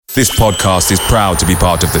This podcast is proud to be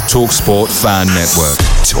part of the TalkSport Fan Network.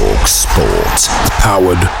 TalkSport.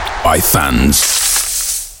 Powered by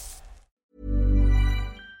fans.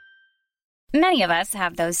 Many of us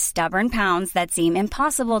have those stubborn pounds that seem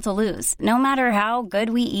impossible to lose, no matter how good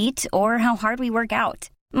we eat or how hard we work out.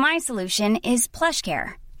 My solution is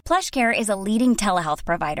PlushCare. PlushCare is a leading telehealth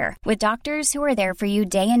provider with doctors who are there for you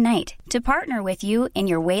day and night to partner with you in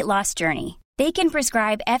your weight loss journey. They can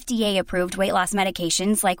prescribe FDA-approved weight loss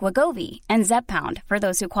medications like Wegovy and Zepbound for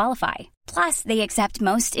those who qualify. Plus, they accept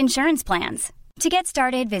most insurance plans. To get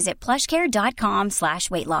started, visit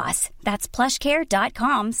plushcare.com/weight loss. That's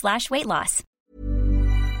plushcare.com/weight loss.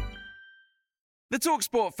 The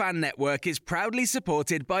TalkSport Fan Network is proudly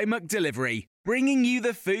supported by McDelivery, bringing you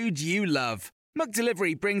the food you love.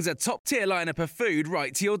 McDelivery brings a top-tier lineup of food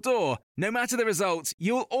right to your door. No matter the result,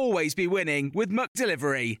 you'll always be winning with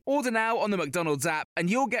McDelivery. Order now on the McDonald's app and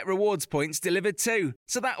you'll get rewards points delivered too.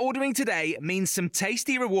 So that ordering today means some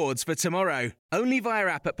tasty rewards for tomorrow. Only via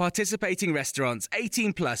app at participating restaurants.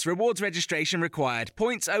 18 plus. Rewards registration required.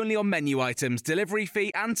 Points only on menu items. Delivery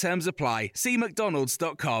fee and terms apply. See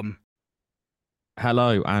mcdonalds.com.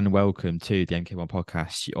 Hello and welcome to the MK1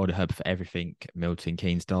 podcast, your order hub for everything Milton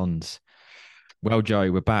Keynes Dons. Well, Joe,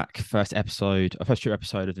 we're back. First true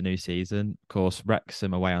episode of the new season. Of course,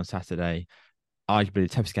 Wrexham away on Saturday. Arguably the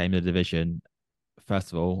toughest game in the division.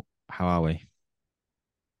 First of all, how are we?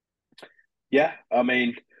 Yeah,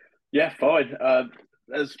 fine.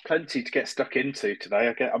 There's plenty to get stuck into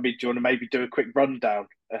today. Do you want to maybe do a quick rundown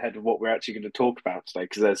ahead of what we're actually going to talk about today?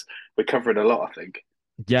 Because we're covering a lot, I think.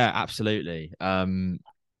 Yeah, absolutely.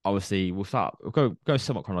 Obviously, we'll go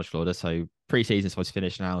somewhat chronological order. So pre-season's supposed to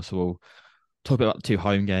finish now, so we'll talk about the two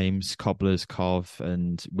home games, Cobblers, Cov,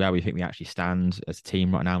 and where we think we actually stand as a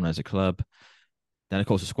team right now and as a club. Then, of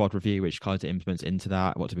course, a squad review, which kind of implements into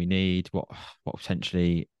that. What do we need? What could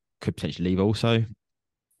potentially leave also.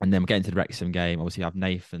 And then we'll get into the Wrexham game. Obviously, I have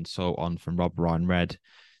Nathan Salt on from Rob Ryan Red to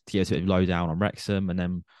give us a bit of lowdown on Wrexham. And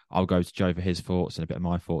then I'll go to Joe for his thoughts and a bit of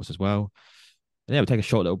my thoughts as well. And yeah, we'll take a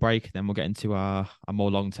short little break. Then we'll get into our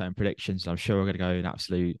more long-term predictions. I'm sure we're going to go an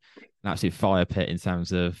absolute fire pit in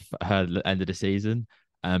terms of the end of the season.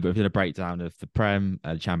 But we're doing a breakdown of the Prem,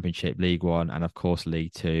 the Championship, League One, and of course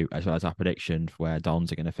League Two, as well as our prediction for where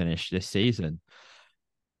Dons are going to finish this season.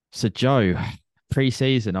 So, Joe,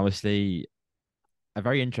 pre-season, obviously a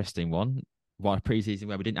very interesting one. Pre-season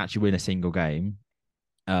where we didn't actually win a single game.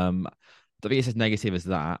 I don't think it's as negative as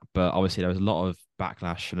that, but obviously there was a lot of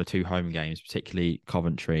backlash from the two home games, particularly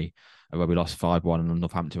Coventry, where we lost 5-1, and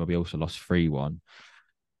Northampton, where we also lost 3-1.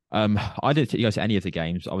 I didn't go to any of the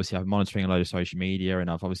games. Obviously, I'm monitoring a load of social media, and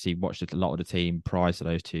I've obviously watched a lot of the team prior to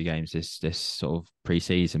those two games this sort of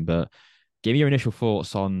pre-season. But give me your initial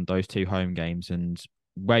thoughts on those two home games and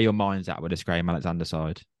where your mind's at with this Graham Alexander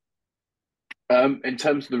side. In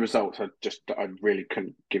terms of the results, I really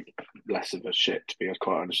couldn't give less of a shit, to be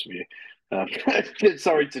quite honest with you.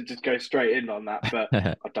 Sorry to just go straight in on that, but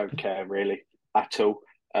I don't care really at all.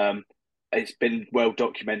 It's been well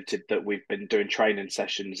documented that we've been doing training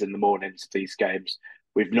sessions in the mornings of these games.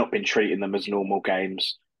 We've not been treating them as normal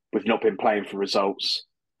games. We've not been playing for results,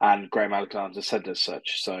 and Graham Alexander said as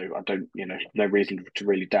such. So I don't, no reason to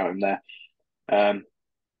really doubt him there. I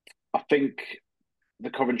think the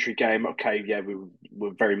Coventry game, we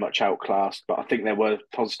were very much outclassed, but I think there were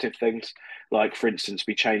positive things. Like, for instance,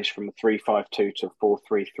 we changed from a 3-5-2 to a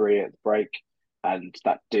 4-3-3 at the break, and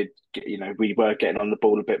that did, we were getting on the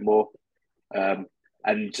ball a bit more.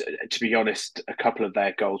 And to be honest, a couple of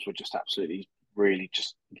their goals were just absolutely, really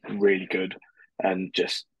good and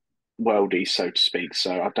just worldy, so to speak.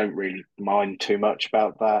 So I don't really mind too much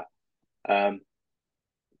about that.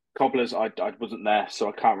 Cobblers, I wasn't there, so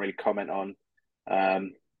I can't really comment on.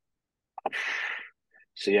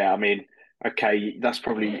 That's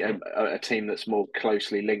probably a team that's more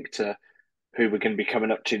closely linked to who we're going to be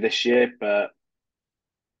coming up to this year. But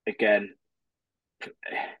again,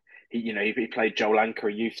 he played Joel Anker,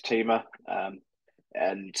 a youth teamer,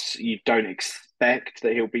 and you don't expect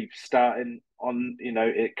that he'll be starting on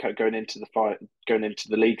going into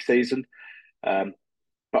the league season.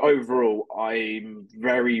 But overall, I'm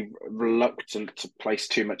very reluctant to place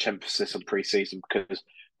too much emphasis on pre-season because,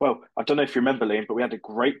 well, I don't know if you remember, Liam, but we had a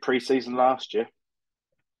great pre-season last year.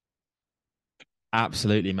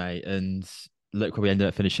 Absolutely, mate. And look where we ended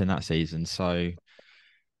up finishing that season. So,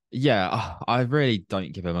 yeah, I really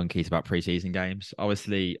don't give a monkeys about pre-season games.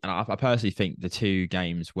 Obviously, and I personally think the two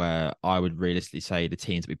games where I would realistically say the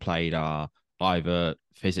teams that we played are either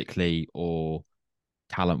physically or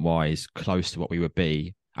talent-wise close to what we would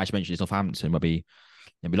be. As you mentioned, it's Northampton, where we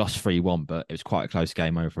lost 3-1, but it was quite a close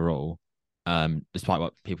game overall. despite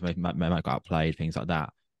what people may have got outplayed, things like that.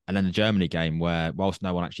 And then the Germany game, where whilst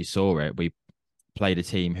no one actually saw it, we played a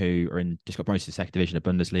team who are just got promoted to the second division of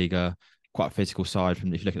Bundesliga, quite a physical side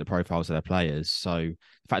from if you look at the profiles of their players. So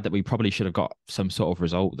the fact that we probably should have got some sort of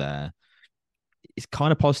result there is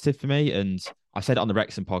kind of positive for me. And I said it on the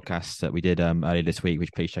Wrexham podcast that we did earlier this week,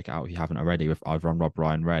 which please check out if you haven't already, with either on Rob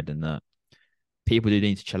Ryan Red, and that people do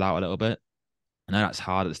need to chill out a little bit. I know that's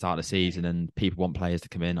hard at the start of the season and people want players to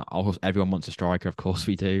come in. Everyone wants a striker, of course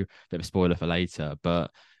we do. Bit of a spoiler for later,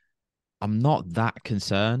 but I'm not that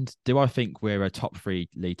concerned. Do I think we're a top 3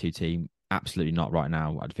 League Two team? Absolutely not right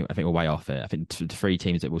now. I think we're way off it. I think the 3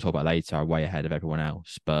 teams that we'll talk about later are way ahead of everyone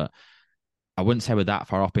else. But I wouldn't say we're that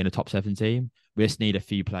far off being a top 7 team. We just need a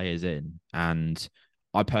few players in. And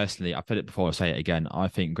I personally, I've said it before, I'll say it again. I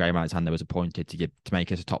think Graham Alexander was appointed to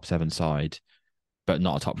make us a top 7 side, but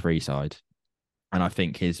not a top 3 side. And I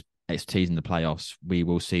think his expertise in the playoffs, we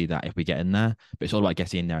will see that if we get in there. But it's all about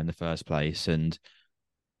getting in there in the first place. And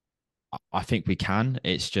I think we can.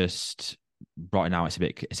 It's just right now it's a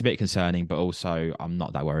bit concerning, but also I'm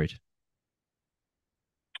not that worried.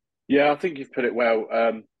 Yeah, I think you've put it well.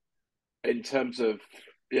 In terms of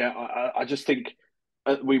I just think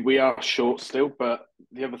we are short still. But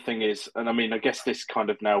the other thing is, and I mean, I guess this kind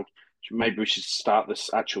of now maybe we should start this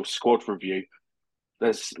actual squad review.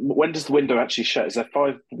 When does the window actually shut? Is there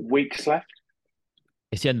 5 weeks left?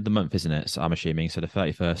 It's the end of the month, isn't it? So I'm assuming. So the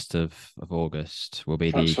 31st of August will be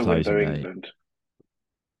the Transfer closing window date.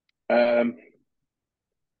 England.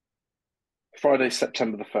 Friday,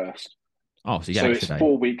 September the 1st. Oh, so you get so an it's extra day.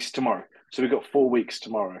 4 weeks tomorrow. So we've got 4 weeks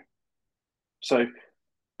tomorrow. So,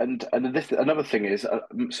 and another thing is,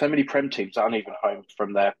 so many Prem teams aren't even home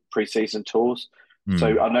from their pre-season tours.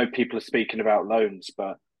 So I know people are speaking about loans,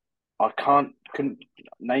 but I couldn't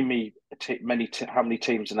name me how many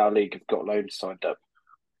teams in our league have got loans signed up.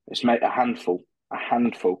 It's made a handful.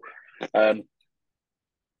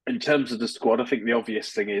 In terms of the squad, I think the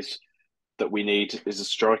obvious thing is that we need is a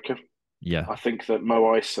striker. Yeah. I think that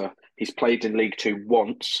Mo Issa, he's played in League Two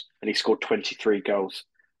once and he scored 23 goals.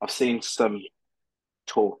 I've seen some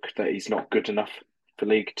talk that he's not good enough for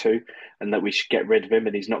League Two and that we should get rid of him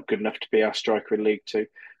and he's not good enough to be our striker in League Two.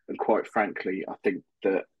 And quite frankly, I think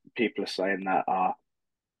that people are saying that are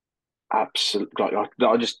absolute. Like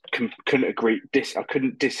I just couldn't agree. I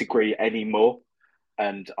couldn't disagree anymore,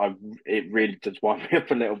 and it really does wind me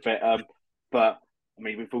up a little bit. But I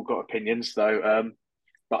mean, we've all got opinions though.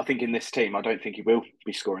 But I think in this team, I don't think he will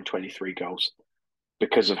be scoring 23 goals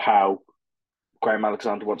because of how Graham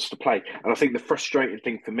Alexander wants to play. And I think the frustrating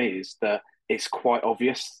thing for me is that it's quite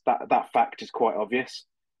obvious that fact is quite obvious.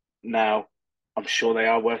 Now, I'm sure they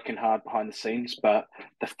are working hard behind the scenes, but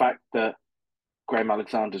the fact that Graham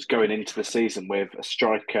Alexander's going into the season with a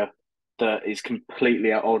striker that is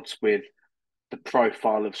completely at odds with the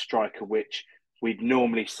profile of striker which we'd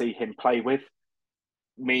normally see him play with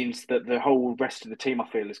means that the whole rest of the team, I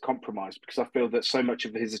feel, is compromised because I feel that so much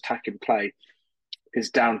of his attacking play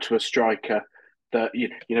is down to a striker that, you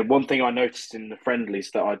know, one thing I noticed in the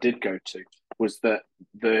friendlies that I did go to was that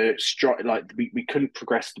the strike, like we couldn't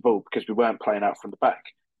progress the ball because we weren't playing out from the back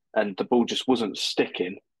and the ball just wasn't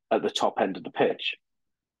sticking at the top end of the pitch.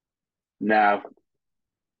 Now,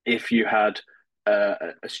 if you had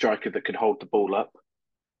a striker that could hold the ball up,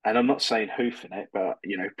 and I'm not saying hoofing it, but,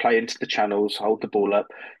 you know, play into the channels, hold the ball up,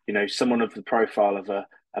 you know, someone of the profile of a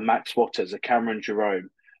Max Watters, a Cameron Jerome,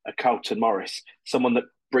 a Carlton Morris, someone that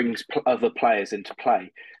brings other players into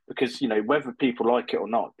play. Because, you know, whether people like it or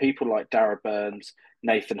not, people like Dara Burns,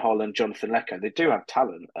 Nathan Holland, Jonathan Lecco, they do have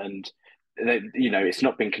talent and, they, you know, it's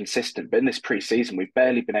not been consistent. But in this pre-season, we've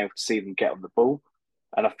barely been able to see them get on the ball.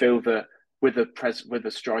 And I feel that with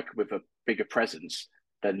a striker with a bigger presence,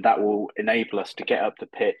 then that will enable us to get up the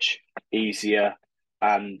pitch easier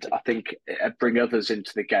and I think bring others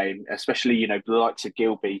into the game, especially, you know, the likes of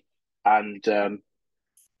Gilby and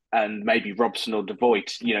maybe Robson or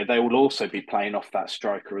Devoit. You know, they will also be playing off that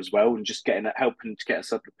striker as well and just helping to get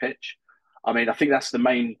us up the pitch. I mean, I think that's the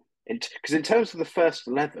main, because in terms of the first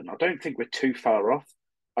 11, I don't think we're too far off.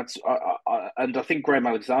 And I think Graham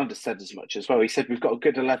Alexander said as much as well. He said we've got a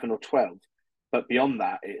good 11 or 12. But beyond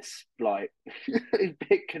that, it's like a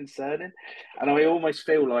bit concerning. And I almost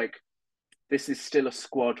feel like this is still a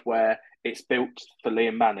squad where it's built for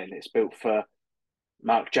Liam Manning. It's built for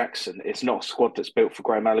Mark Jackson. It's not a squad that's built for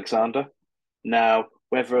Graham Alexander. Now,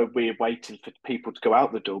 whether we're waiting for people to go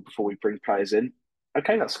out the door before we bring players in,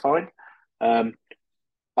 okay, that's fine. I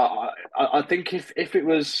think if it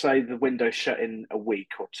was, say, the window shut in a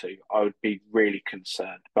week or two, I would be really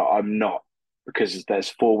concerned. But I'm not. Because there's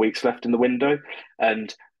 4 weeks left in the window.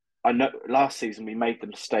 And I know last season we made the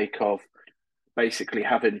mistake of basically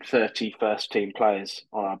having 30 first team players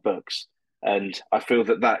on our books. And I feel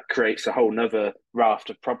that that creates a whole nother raft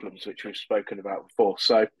of problems, which we've spoken about before.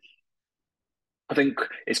 So I think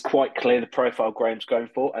it's quite clear the profile Graham's going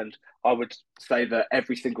for. And I would say that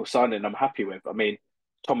every single signing I'm happy with. I mean,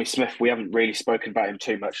 Tommy Smith, we haven't really spoken about him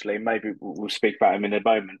too much, Lee. Maybe we'll speak about him in a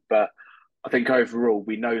moment. But I think overall,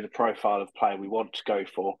 we know the profile of player we want to go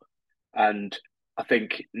for. And I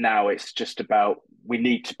think now it's just about we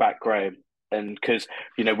need to back Graham. And because,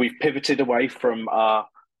 we've pivoted away from our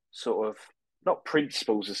sort of not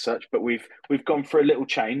principles as such, but we've gone for a little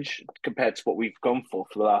change compared to what we've gone for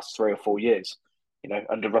the last 3 or 4 years.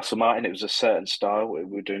 Under Russell Martin, it was a certain style. We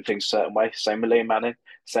were doing things a certain way. Same with Liam Manning,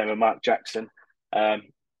 same with Mark Jackson.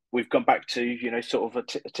 We've gone back to, sort of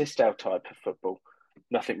a Tisdale type of football.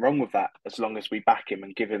 Nothing wrong with that as long as we back him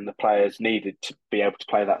and give him the players needed to be able to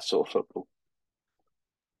play that sort of football.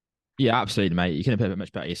 Yeah, absolutely, mate. You can put it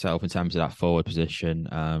much better yourself in terms of that forward position.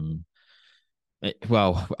 I'm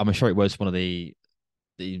sure it was one of the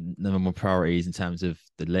number one priorities in terms of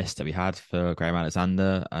the list that we had for Graham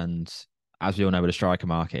Alexander. And as we all know, with the striker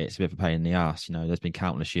market, it's a bit of a pain in the ass. There's been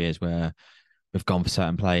countless years where we've gone for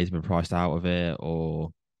certain players, been priced out of it, or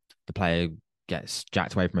the player gets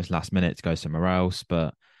jacked away from us last minute to go somewhere else.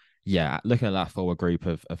 But yeah, looking at that forward group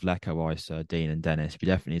of Leko, Weiser, Dean, and Dennis, we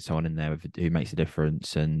definitely need someone in there who makes a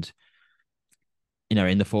difference. And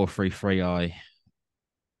in the 4-3-3,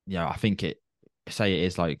 I think say it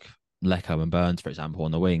is like Leko and Burns, for example,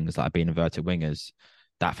 on the wings, like being inverted wingers,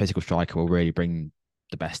 that physical striker will really bring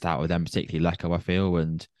the best out of them, particularly Leko, I feel,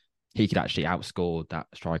 and he could actually outscore that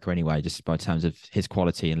striker anyway, just by terms of his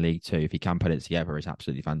quality in League Two. If he can put it together, it's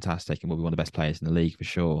absolutely fantastic and will be one of the best players in the league for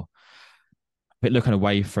sure. But looking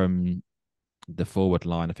away from the forward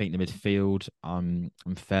line, I think the midfield I'm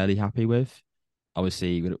fairly happy with.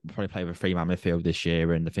 Obviously, we'll probably play with a 3-man midfield this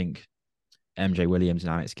year, and I think MJ Williams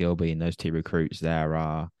and Alex Gilbey and those two recruits there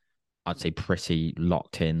are, I'd say, pretty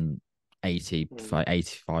locked in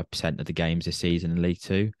 85% of the games this season in League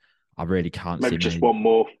Two. I really can't Maybe see just one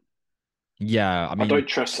more. Yeah, I mean, I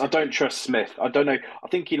don't trust Smith. I don't know. I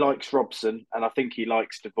think he likes Robson, and I think he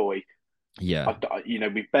likes Devoy. yeah.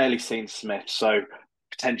 We've barely seen Smith, so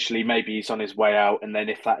potentially maybe he's on his way out. And then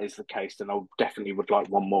if that is the case, then I definitely would like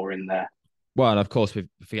one more in there. Well, and of course, we're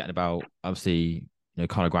forgetting about, obviously,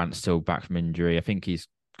 Conor Grant's still back from injury. I think he's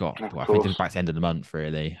got, I think he's back to the end of the month,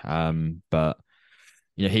 really. But,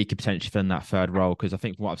 he could potentially fill in that third role, because I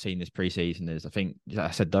think from what I've seen this preseason is, I think, like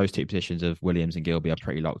I said, those two positions of Williams and Gilbey are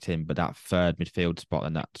pretty locked in, but that third midfield spot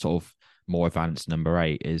and that sort of more advanced number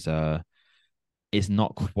 8 is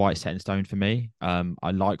not quite set in stone for me.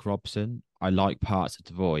 I like Robson. I like parts of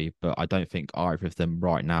Devoy, but I don't think either of them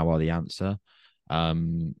right now are the answer.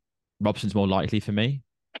 Robson's more likely for me,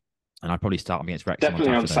 and I'd probably start him against Wrexham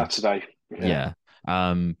definitely on Saturday. Yeah.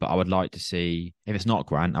 But I would like to see, if it's not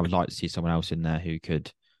Grant, I would like to see someone else in there who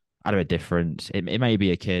could add a bit different. It may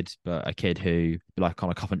be a kid, but a kid who, like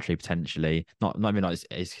on a Coventry potentially, not even like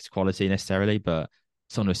his quality necessarily, but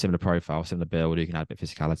someone with similar profile, similar build, who can add a bit of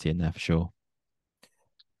physicality in there for sure.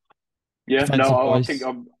 Yeah, I think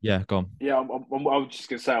I'm. Yeah, go on. Yeah, I was just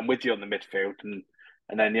going to say I'm with you on the midfield, and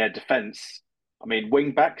then defence. I mean,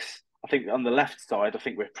 wing backs. I think on the left side, I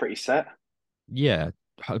think we're pretty set. Yeah,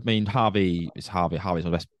 I mean Harvey's one of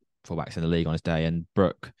the best fullbacks in the league on his day, and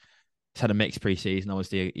Brook has had a mixed preseason.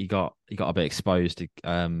 Obviously, he got a bit exposed to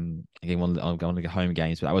again one of the home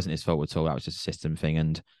games, but that wasn't his fault at all. That was just a system thing,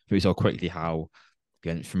 and we saw quickly how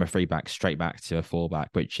going from a 3-back straight back to a 4-back,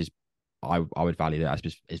 which is I would value that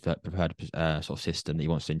as his preferred sort of system that he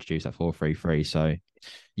wants to introduce, that 4-3-3. So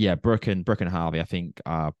yeah, Brook and Harvey, I think,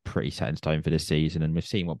 are pretty set in stone for this season, and we've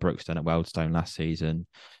seen what Brook's done at Wealdstone last season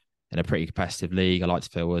in a pretty competitive league. I like to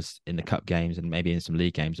feel was in the cup games and maybe in some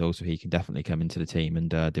league games also, he can definitely come into the team and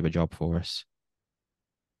do a job for us.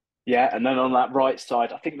 Yeah, and then on that right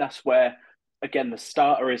side, I think that's where, again, the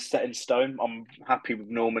starter is set in stone. I'm happy with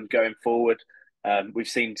Norman going forward. We've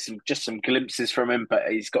seen some glimpses from him, but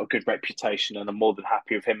he's got a good reputation, and I'm more than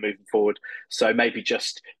happy with him moving forward. So maybe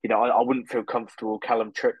just, I wouldn't feel comfortable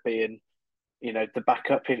Callum Tripp being, the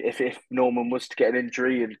backup if Norman was to get an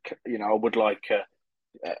injury, and I would like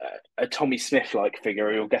a Tommy Smith like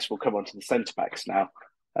figure, who I guess will come onto the centre backs now.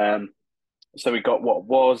 So we got what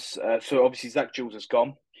was so obviously Zach Jules has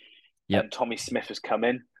gone, and Tommy Smith has come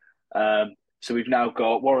in. So we've now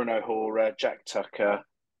got Warren O'Hora, Jack Tucker,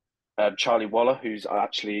 Charlie Waller, who's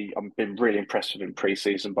actually I've been really impressed with in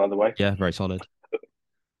pre-season, by the way. Yeah, very solid.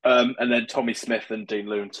 And then Tommy Smith and Dean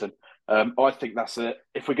Lewington. I think that's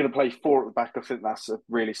if we're going to play 4 at the back, I think that's a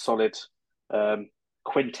really solid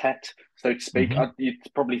quintet, so to speak. Mm-hmm. You'd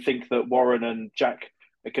probably think that Warren and Jack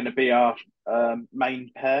are going to be our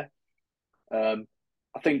main pair.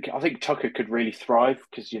 I think Tucker could really thrive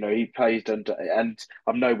because he played under, and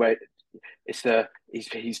I'm nowhere.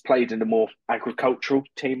 He's played in a more agricultural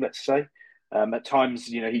team, let's say. At times,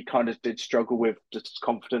 he kind of did struggle with just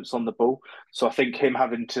confidence on the ball. So I think him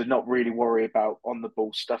having to not really worry about on the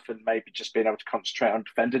ball stuff and maybe just being able to concentrate on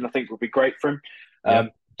defending, I think would be great for him. Yeah.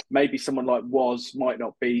 Maybe someone like Woz might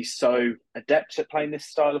not be so adept at playing this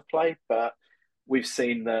style of play, but we've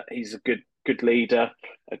seen that he's a good leader,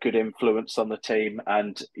 a good influence on the team,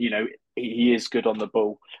 and he is good on the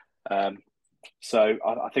ball. So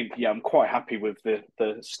I think I'm quite happy with the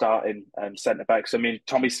starting centre backs. I mean,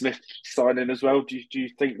 Tommy Smith signing as well. Do you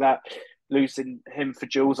think that losing him for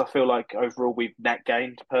Jules, I feel like overall we've net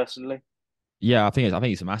gained personally? Yeah, I think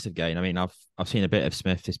it's a massive gain. I mean, I've seen a bit of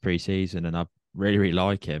Smith this pre-season, and I really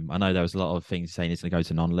like him. I know there was a lot of things saying he's going to go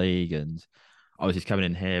to non-league, and obviously he's coming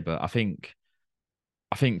in here, but I think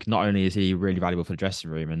not only is he really valuable for the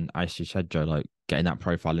dressing room, and as you said, Joe, like getting that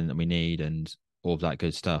profile in that we need and all of that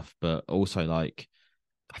good stuff, but also like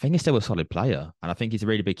I think he's still a solid player, and I think he's a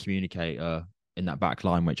really big communicator in that back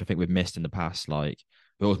line, which I think we've missed in the past. Like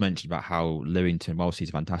we always mentioned about how Lewington, whilst he's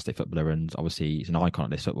a fantastic footballer and obviously he's an icon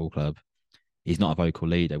at this football club, he's not a vocal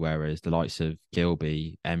leader, whereas the likes of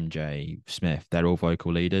Gilby, MJ, Smith, they're all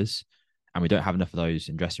vocal leaders, and we don't have enough of those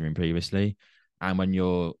in dressing room previously. And when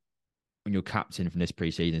your captain from this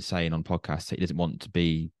pre-season saying on podcasts that he doesn't want to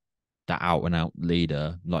be that out and out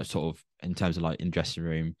leader, like sort of in terms of like in dressing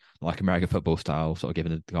room, like American football style, sort of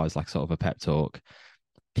giving the guys like sort of a pep talk,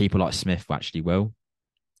 people like Smith actually will.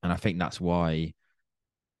 And I think that's why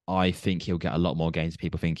I think he'll get a lot more games than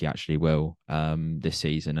people think he actually will this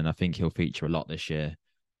season. And I think he'll feature a lot this year,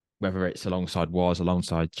 whether it's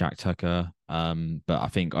alongside Jack Tucker. But I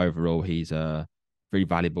think overall he's a really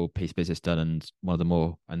valuable piece of business done and one of the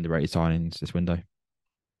more underrated signings this window.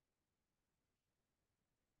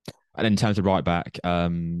 And in terms of right back,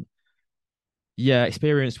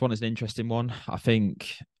 experienced one is an interesting one. I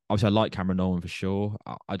think, obviously, I like Cameron Norman for sure.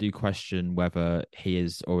 I do question whether he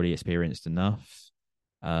is already experienced enough.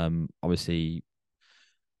 Obviously,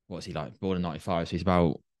 what's he like? Born in 95, so he's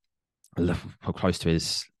about close to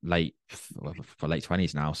his late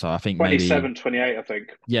 20s now. So I think 27, 28, I think.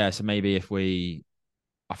 Yeah, so maybe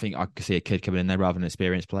I think I could see a kid coming in there rather than an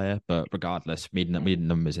experienced player. But regardless, we need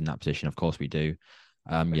numbers in that position. Of course we do.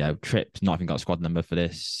 Tripp's not even got a squad number for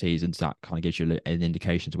this season, so that kind of gives you an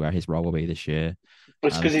indication to where his role will be this year.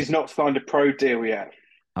 It's because he's not signed a pro deal yet.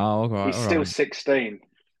 Oh, all right. He's still 16.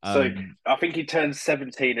 So I think he turns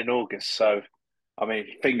 17 in August. So, I mean,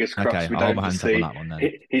 fingers crossed. Okay, we I'll don't hold see. my hands up on that one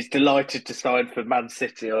then. He's delighted to sign for Man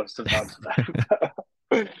City or something.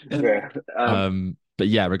 Yeah. But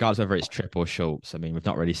yeah, regardless of whether it's Tripp or Schultz, I mean, we've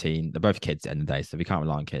not really seen. They're both kids at the end of the day, so we can't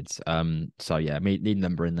rely on kids. So yeah, need a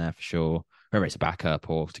number in there for sure. Whether it's a backup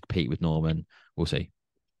or to compete with Norman, we'll see.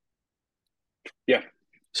 Yeah.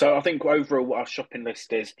 So I think overall our shopping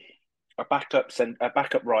list is a backup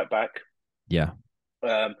right back. Yeah.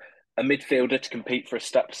 A midfielder to compete for a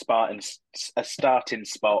starting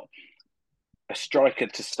spot, a striker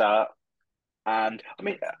to start, and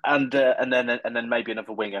then maybe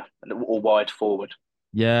another winger or wide forward.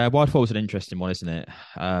 Yeah, wide forward's an interesting one, isn't it?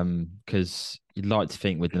 Because you'd like to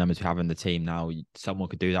think with the numbers we have in the team now, someone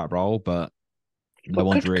could do that role, but no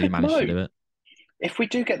one's really managed to do it. If we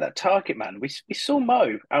do get that target man, we saw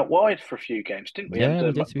Mo out wide for a few games, didn't we? Yeah,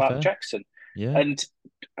 under Mark Jackson. Yeah, and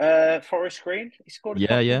Forest Green, he scored a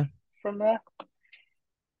couple from there.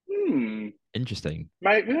 Interesting.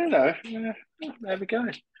 Maybe, there we go.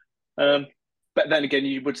 But then again,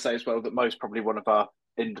 you would say as well that Mo's probably one of our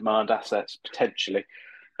in-demand assets potentially.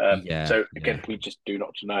 We just do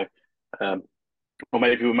not know. Or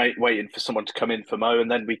maybe we're waiting for someone to come in for Mo,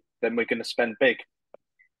 and then we're going to spend big.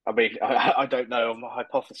 I mean, I don't know. I'm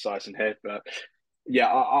hypothesizing here, but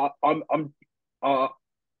yeah, I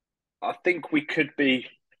think we could be.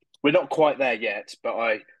 We're not quite there yet, but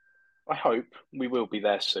I hope we will be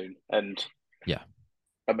there soon. And yeah,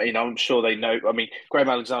 I mean, I'm sure they know. I mean, Graham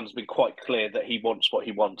Alexander's been quite clear that he wants what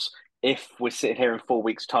he wants. If we're sitting here in 4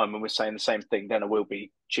 weeks' time and we're saying the same thing, then I will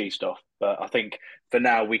be cheesed off. But I think for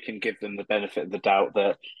now we can give them the benefit of the doubt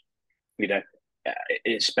that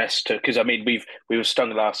it's best to, because I mean we were stung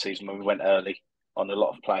last season when we went early on a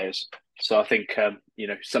lot of players. So I think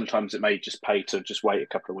sometimes it may just pay to just wait a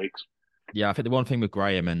couple of weeks. Yeah, I think the one thing with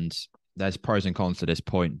Graham, and there's pros and cons to this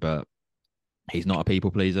point, but he's not a people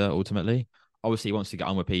pleaser ultimately. Obviously, he wants to get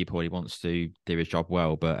on with people. He wants to do his job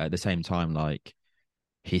well, but at the same time, like,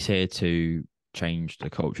 he's here to change the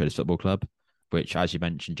culture of this football club, which, as you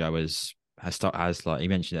mentioned, Joe, has like, you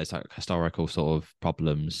mentioned, there's like historical sort of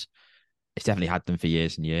problems. It's definitely had them for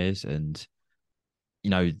years and years, and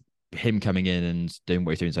him coming in and doing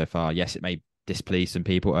what he's doing so far, yes, it may displease some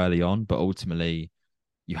people early on, but ultimately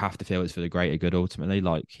you have to feel it's for the greater good ultimately.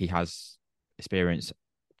 Like, he has experience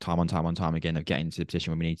time on time again of getting to the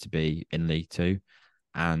position where we need to be in League Two.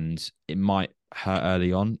 And it might hurt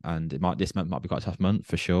early on, and this month might be quite a tough month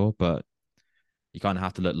for sure, but you kind of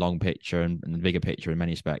have to look long picture and the bigger picture in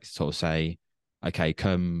many respects to sort of say, okay,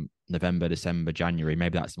 come November, December, January,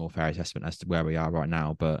 maybe that's a more fair assessment as to where we are right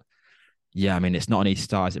now. But yeah, I mean, it's not an easy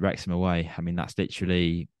start at Wrexham away. I mean, that's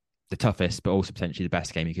literally the toughest, but also potentially the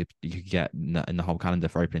best game you could get in the whole calendar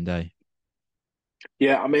for opening day.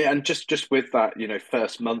 Yeah, I mean, and just with that,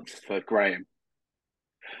 first month for Graham,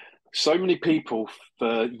 so many people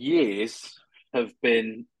for years they've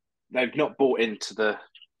not bought into the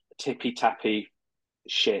tippy tappy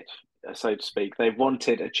shit, so to speak. They've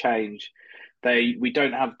wanted a change. We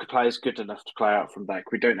don't have players good enough to play out from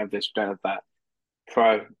back. We don't have this, we don't have that.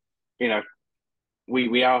 So,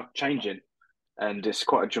 we are changing, and it's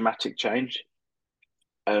quite a dramatic change.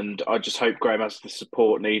 And I just hope Graham has the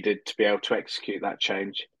support needed to be able to execute that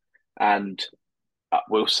change. And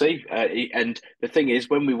we'll see. And the thing is,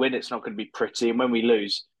 when we win, it's not going to be pretty. And when we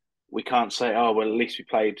lose, we can't say, oh, well, at least we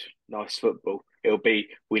played nice football. It'll be,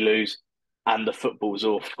 we lose and the football's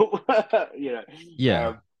awful. Yeah.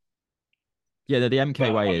 The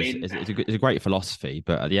MK way is a great philosophy,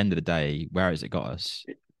 but at the end of the day, where has it got us?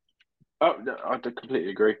 Oh, I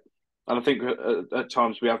completely agree. And I think at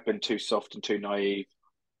times we have been too soft and too naive.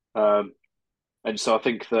 And so I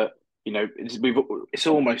think that, it's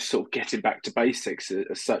almost sort of getting back to basics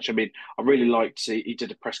as such. I mean, I really liked, he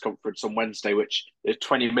did a press conference on Wednesday, which is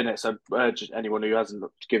 20 minutes. I'd urge anyone who hasn't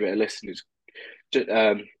looked to give it a listen. It's just,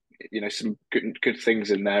 some good things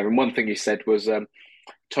in there. And one thing he said was,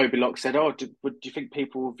 Toby Lock said, "Oh, do you think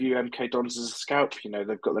people will view MK Dons as a scalp?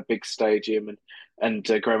 They've got their big stadium." And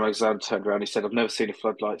Graham Alexander turned around. He said, "I've never seen a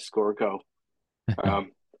floodlight score a goal."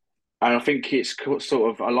 And I think it's sort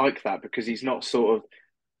of, I like that, because he's not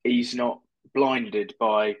blinded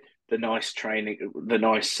by the nice training, the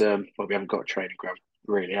nice. Well, we haven't got a training ground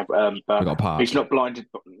really, but he's not blinded.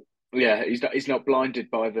 Yeah, he's not blinded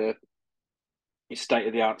by the state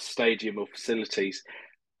of the art stadium or facilities,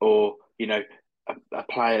 or a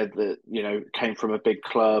player that came from a big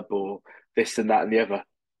club or this and that and the other.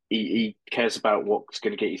 He cares about what's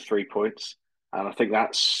going to get you 3 points, and I think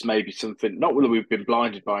that's maybe something not that we've been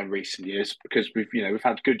blinded by in recent years, because we've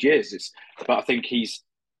had good years. But I think he's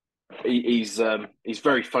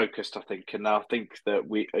very focused. I think, and I think that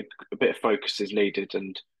a bit of focus is needed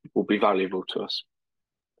and will be valuable to us.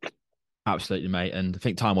 Absolutely, mate. And I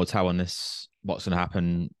think time will tell on this what's going to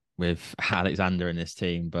happen with Alexander in this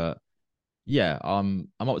team, but. Yeah, I'm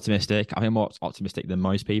optimistic. I think I'm more optimistic than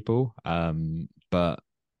most people. But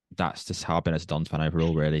that's just how I've been as a Dons fan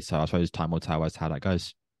overall, really. So I suppose time will tell as to how that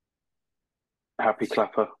goes. Happy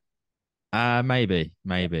clapper. Maybe,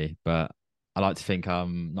 but I like to think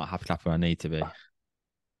I'm not happy clapper I need to be.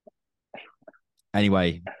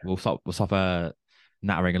 Anyway, we'll stop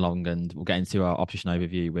nattering along, and we'll get into our opposition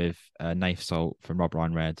overview with Nath Salt from Rob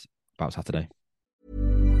Ryan Red about Saturday.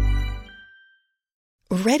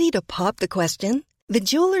 Ready to pop the question? The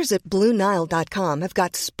jewelers at BlueNile.com have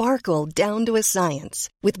got sparkle down to a science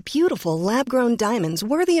with beautiful lab-grown diamonds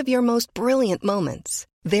worthy of your most brilliant moments.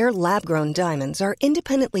 Their lab-grown diamonds are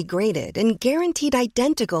independently graded and guaranteed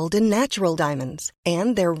identical to natural diamonds,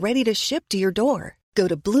 and they're ready to ship to your door. Go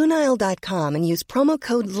to BlueNile.com and use promo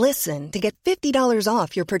code LISTEN to get $50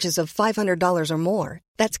 off your purchase of $500 or more.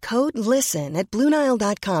 That's code LISTEN at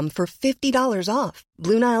BlueNile.com for $50 off.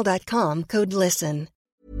 BlueNile.com, code LISTEN.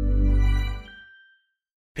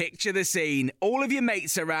 Picture the scene. All of your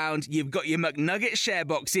mates around, you've got your McNugget share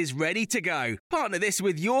boxes ready to go. Partner this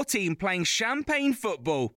with your team playing champagne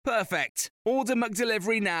football. Perfect. Order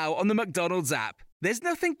McDelivery now on the McDonald's app. There's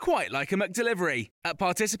nothing quite like a McDelivery. At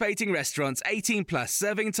participating restaurants, 18 plus,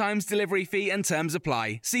 serving times, delivery fee and terms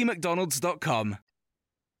apply. See mcdonalds.com.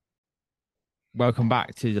 Welcome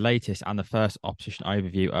back to the latest and the first opposition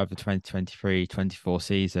overview of the 2023-24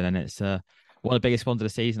 season. And it's one of the biggest ones of the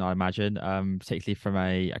season, I imagine, particularly from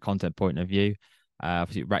a content point of view.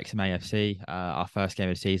 Obviously, Wrexham AFC, our first game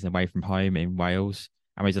of the season away from home in Wales.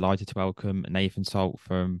 And we're delighted to welcome Nathan Salt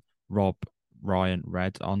from Rob Ryan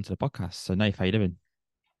Red onto the podcast. So, Nathan, how you doing?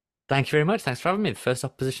 Thank you very much. Thanks for having me. The first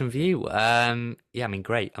opposition view.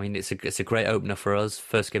 Great. I mean, it's a great opener for us.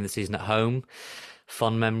 First game of the season at home.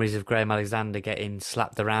 Fond memories of Graham Alexander getting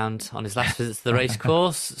slapped around on his last visit to the race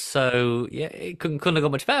course. So, yeah, it couldn't have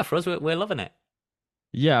got much better for us. We're loving it.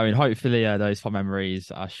 Yeah, I mean, hopefully those fond memories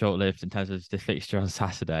are short-lived in terms of the fixture on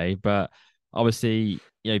Saturday. But obviously,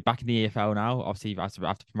 back in the EFL now, obviously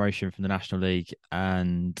after promotion from the National League,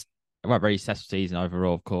 and well, very successful season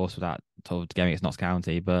overall, of course, with that sort of game against Notts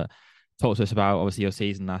County. But talk to us about obviously your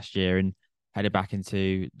season last year and headed back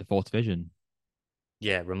into the fourth division.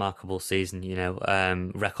 Yeah, remarkable season.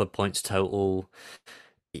 Record points total,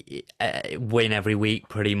 win every week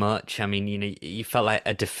pretty much. I mean, you felt like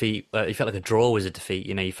a defeat. You felt like a draw was a defeat.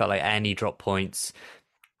 You felt like any drop points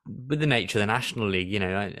with the nature of the National League.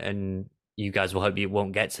 And you guys will hope you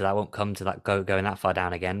won't get to that, won't come to that, going that far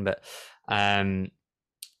down again. But kind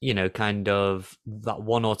of that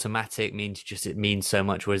one automatic it means so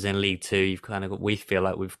much. Whereas in League Two, we feel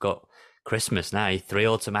like we've got Christmas now, 3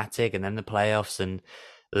 automatic, and then the playoffs, and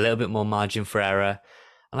a little bit more margin for error.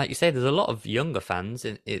 And like you say, there's a lot of younger fans,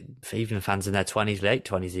 even fans in their 20s, late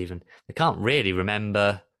 20s even, they can't really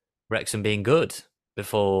remember Wrexham being good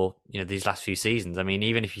before, these last few seasons. I mean,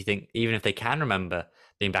 even if they can remember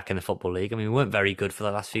being back in the Football League, I mean, we weren't very good for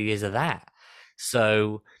the last few years of that.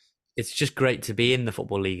 So it's just great to be in the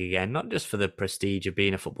Football League again, not just for the prestige of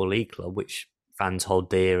being a Football League club, which fans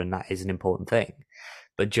hold dear, and that is an important thing,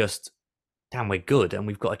 but just, damn, we're good, and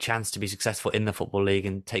we've got a chance to be successful in the Football League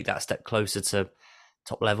and take that step closer to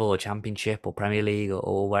top level or Championship or Premier League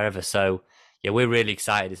or wherever. So yeah, we're really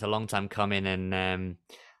excited. It's a long time coming, and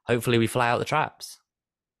hopefully we fly out the traps.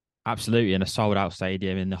 Absolutely, and a sold-out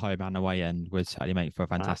stadium in the home and away end would certainly make for a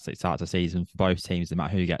fantastic start to the season for both teams, no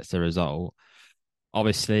matter who gets the result.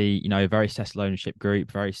 Obviously, a very successful ownership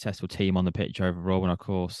group, very successful team on the pitch overall, and of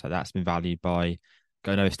course that's been valued by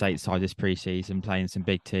going over stateside this pre-season, playing some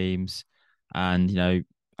big teams, and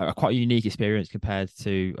a quite unique experience compared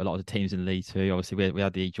to a lot of the teams in League Two. Obviously, we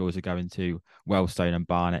had the joys of going to Wellstone and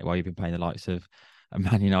Barnet, while you've been playing the likes of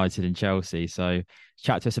Man United and Chelsea. So,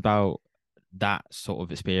 chat to us about that sort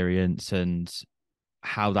of experience and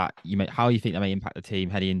how you think that may impact the team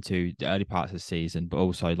heading into the early parts of the season, but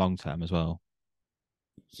also long term as well.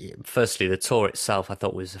 Yeah, firstly, the tour itself I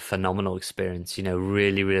thought was a phenomenal experience.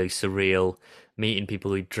 Really, really surreal. Meeting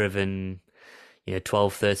people who'd driven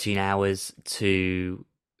 12, 13 hours to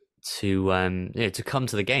come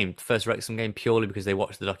to the game, first Wrexham game, purely because they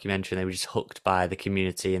watched the documentary and they were just hooked by the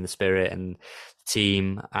community and the spirit and the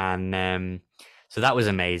team. And so that was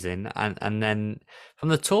amazing. And then from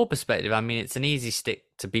the tour perspective, I mean, it's an easy stick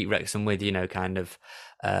to beat Wrexham with, kind of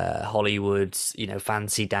Hollywood's,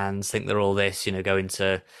 fancy dance, think they're all this, going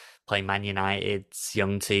to play Man United's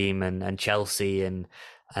young team and Chelsea and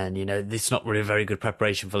it's not really a very good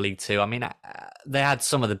preparation for League Two. I mean, they had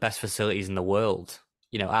some of the best facilities in the world,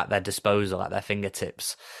 at their disposal, at their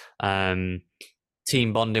fingertips.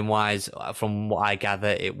 Team bonding wise, from what I gather,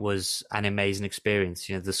 it was an amazing experience.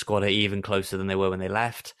 The squad are even closer than they were when they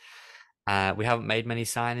left. We haven't made many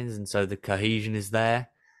signings, and so the cohesion is there.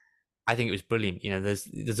 I think it was brilliant.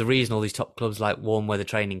 There's a reason all these top clubs like warm weather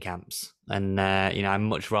training camps, and I'd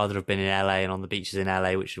much rather have been in LA and on the beaches in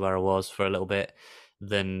LA, which is where I was for a little bit,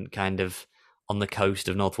 than kind of on the coast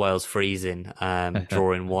of North Wales freezing,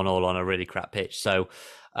 drawing 1-1 on a really crap pitch. So,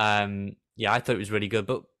 I thought it was really good,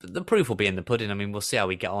 but the proof will be in the pudding. I mean, we'll see how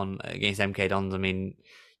we get on against MK Dons. I mean,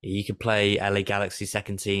 you could play LA Galaxy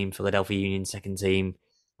second team, Philadelphia Union second team,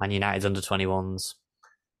 Man United's under 21s. I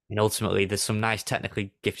mean, ultimately, there's some nice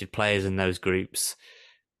technically gifted players in those groups,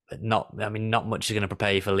 but not much is going to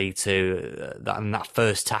prepare you for League Two. That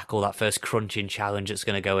first tackle, that first crunching challenge that's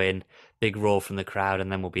going to go in, big roar from the crowd,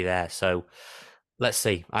 and then we'll be there. So let's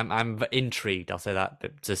see. I'm intrigued, I'll say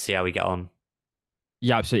that, to see how we get on.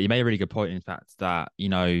 Yeah, absolutely. You made a really good point, in fact, that,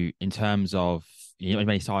 in terms of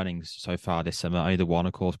many signings so far this summer, only the one,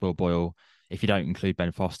 of course, Will Boyle, if you don't include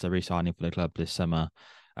Ben Foster re-signing for the club this summer,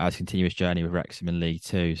 to continue his journey with Wrexham in League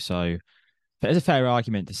Two. So there's a fair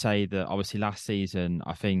argument to say that obviously last season,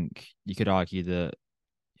 I think you could argue that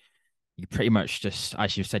you pretty much just,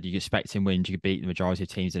 as you said, you expect him wins, you could beat the majority of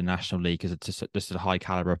teams in the National League because it's just a high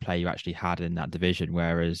caliber of play you actually had in that division.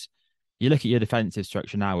 Whereas you look at your defensive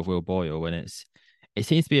structure now with Will Boyle, and it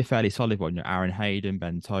seems to be a fairly solid one. Aaron Hayden,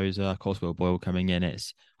 Ben Tozer, of course, Will Boyle coming in.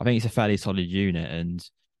 I think it's a fairly solid unit. And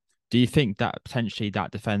do you think that potentially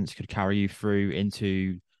that defence could carry you through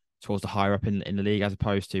towards the higher up in the league, as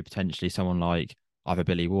opposed to potentially someone like either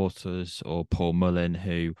Billy Waters or Paul Mullin,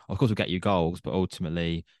 who of course will get you goals, but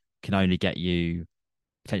ultimately can only get you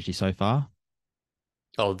potentially so far?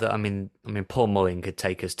 Oh, I mean, Paul Mullin could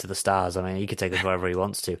take us to the stars. I mean, he could take us wherever he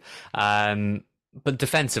wants to. But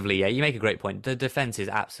defensively, yeah, you make a great point. The defense is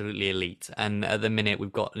absolutely elite, and at the minute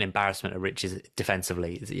we've got an embarrassment of riches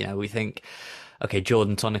defensively. You know, we think, okay,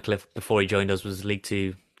 Jordan Tunnicliffe before he joined us was League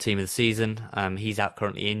Two Team of the Season. He's out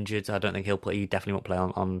currently injured. I don't think he'll play. He definitely won't play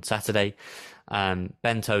on Saturday.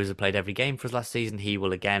 Ben Tozer played every game for us last season. He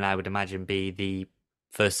will again, I would imagine, be the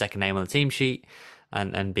first, second name on the team sheet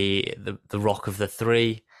and be the rock of the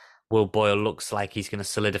three. Will Boyle looks like he's going to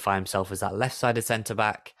solidify himself as that left-sided centre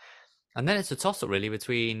back. And then it's a toss-up, really,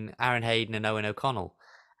 between Aaron Hayden and Owen O'Connell.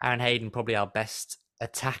 Aaron Hayden, probably our best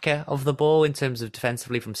attacker of the ball in terms of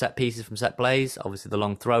defensively from set pieces, from set plays. Obviously, the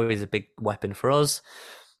long throw is a big weapon for us,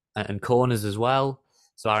 and corners as well.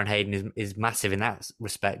 So Aaron Hayden is massive in that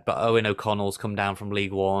respect. But Owen O'Connell's come down from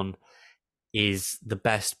League One, is the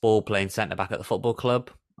best ball-playing centre-back at the football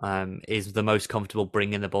club, is the most comfortable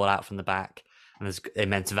bringing the ball out from the back, and there's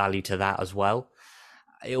immense value to that as well.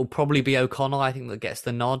 It'll probably be O'Connell, I think, that gets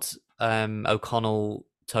the nod. O'Connell,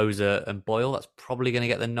 Tozer and Boyle, that's probably going to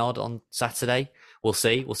get the nod on Saturday. We'll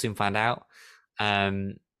see. We'll soon find out.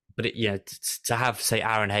 But to have, say,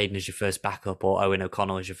 Aaron Hayden as your first backup or Owen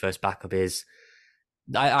O'Connell as your first backup is,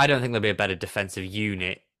 I don't think there'll be a better defensive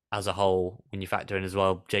unit as a whole when you factor in as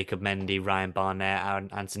well Jacob Mendy, Ryan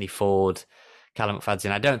Barnett, Anthony Ford, Callum McFadzean.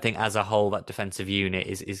 I don't think as a whole that defensive unit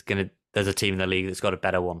is going to, there's a team in the league that's got a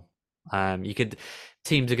better one.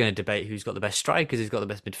 Teams are going to debate who's got the best strikers, who's got the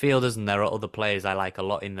best midfielders, and there are other players I like a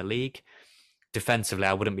lot in the league. Defensively,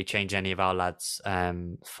 I wouldn't be changing any of our lads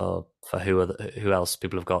for who else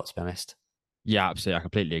people have got, to be honest. Yeah, absolutely. I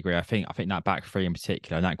completely agree. I think that back three in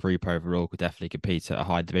particular and that group overall could definitely compete at a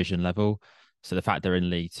high division level. So the fact they're in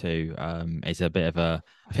League Two is a bit of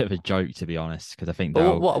a joke, to be honest, because I think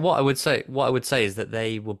what I would say is that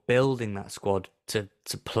they were building that squad to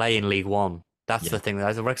play in League One. That's the thing.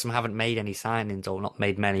 Wrexham haven't made any signings, or not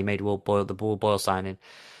made many. Made Will Boyle signing.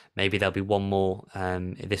 Maybe there'll be one more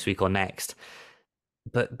this week or next.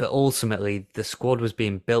 But ultimately, the squad was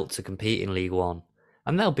being built to compete in League One,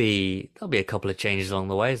 and there'll be a couple of changes along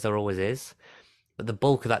the way, as there always is. But the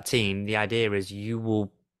bulk of that team, the idea is you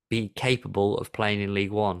will be capable of playing in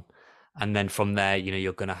League One, and then from there,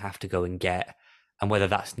 you're going to have to go and get. And whether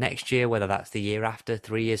that's next year, whether that's the year after,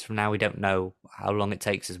 3 years from now, we don't know how long it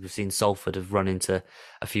takes. As we've seen Salford have run into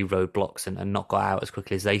a few roadblocks and not got out as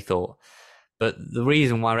quickly as they thought. But the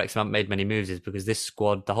reason why Wrexham haven't made many moves is because this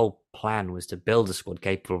squad, the whole plan was to build a squad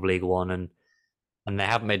capable of League One, and they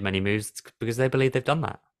haven't made many moves because they believe they've done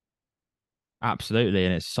that. Absolutely,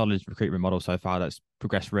 and it's a solid recruitment model so far that's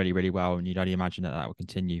progressed really, really well, and you'd only imagine that will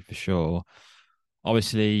continue for sure.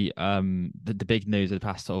 Obviously, the big news of the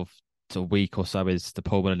past sort of week or so is the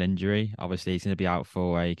Paul Mullin injury. Obviously, he's going to be out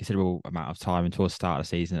for a considerable amount of time until the start of the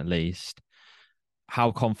season at least.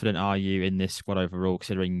 How confident are you in this squad overall,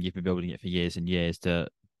 considering you've been building it for years and years, that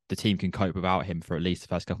the team can cope without him for at least the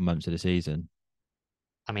first couple of months of the season?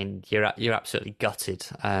 I mean, you're absolutely gutted.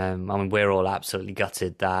 We're all absolutely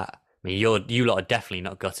gutted that. I mean, you lot are definitely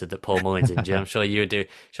not gutted that Paul Mullin's injured. I'm sure you do.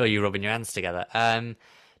 Sure, you're rubbing your hands together.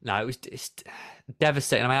 No, it's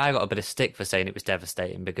devastating. I mean, I got a bit of stick for saying it was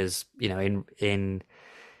devastating because, in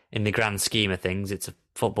the grand scheme of things, it's a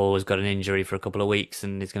footballer's got an injury for a couple of weeks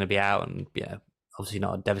and he's going to be out, and obviously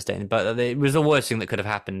not devastating. But it was the worst thing that could have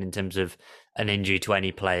happened in terms of an injury to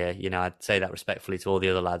any player. I'd say that respectfully to all the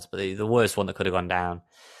other lads, but the worst one that could have gone down.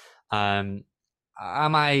 Am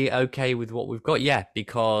I okay with what we've got? Yeah,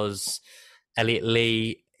 because Elliot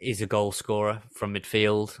Lee is a goal scorer from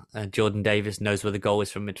midfield. Jordan Davis knows where the goal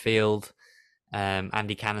is from midfield.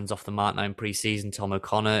 Andy Cannon's off the mark now in pre-season. Tom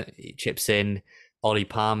O'Connor chips in. Ollie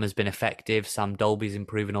Palmer's been effective. Sam Dolby's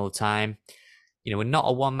improving all the time. We're not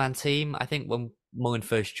a one-man team. I think when Mullin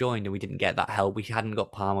first joined and we didn't get that help, we hadn't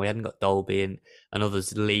got Palmer, we hadn't got Dolby and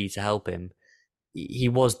others, Lee, to help him. He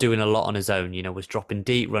was doing a lot on his own, was dropping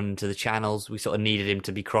deep, running to the channels. We sort of needed him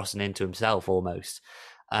to be crossing into himself almost.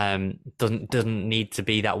 Doesn't need to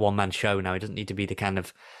be that one-man show now. He doesn't need to be the kind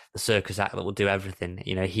of the circus act that will do everything.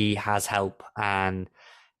 He has help, and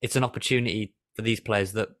it's an opportunity for these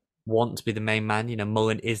players that want to be the main man.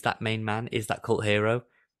 Mullin is that main man, is that cult hero.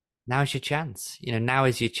 Now's your chance. Now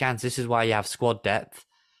is your chance. This is why you have squad depth.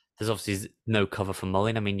 There's obviously no cover for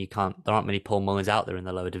Mullin. I mean, there aren't many Paul Mullins out there in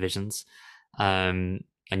the lower divisions. And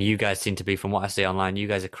you guys seem to be, from what I see online, you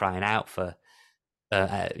guys are crying out for,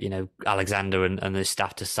 Alexander and the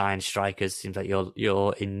staff to sign strikers. Seems like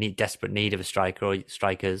you're in desperate need of a striker or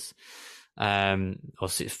strikers. Or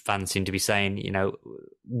fans seem to be saying,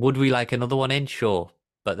 would we like another one in? Sure.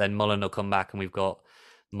 But then Mullin will come back and we've got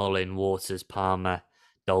Mullin, Waters, Palmer,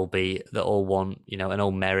 Dolby that all want, and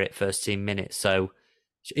all merit first team minutes. So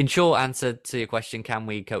in short answer to your question, can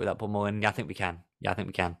we cope with that Paul Mullin? Yeah, I think we can.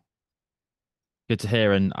 Good to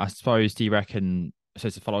hear. And I suppose, do you reckon, so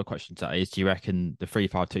it's a follow-up question to that is, do you reckon the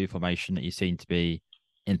 3-5-2 formation that you seem to be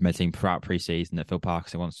implementing throughout pre-season that Phil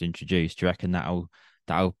Parkinson wants to introduce, do you reckon that'll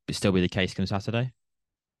still be the case come Saturday?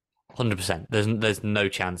 100%. There's no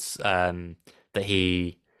chance that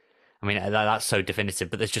he. I mean, that's so definitive,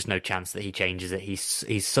 but there's just no chance that he changes it.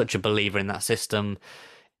 He's such a believer in that system.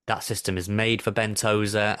 That system is made for Ben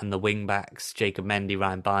Tozer and the wing backs, Jacob Mendy,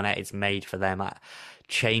 Ryan Barnett. It's made for them.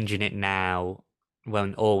 Changing it now,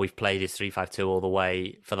 when all we've played is 3-5-2 all the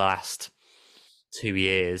way for the last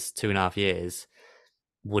 2.5 years,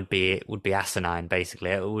 would be asinine.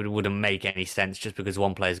 Basically, it wouldn't make any sense just because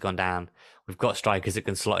one player's gone down. We've got strikers that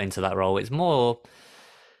can slot into that role. It's more.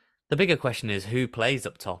 The bigger question is who plays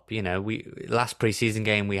up top. You know, last preseason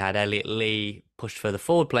game we had Elliot Lee pushed further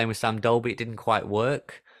forward playing with Sam Dolby. It didn't quite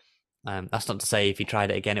work. That's not to say if he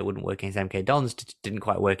tried it again it wouldn't work against MK Dons. It didn't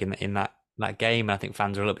quite work in that game. And I think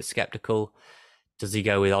fans are a little bit skeptical. Does he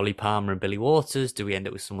go with Ollie Palmer and Billy Waters? Do we end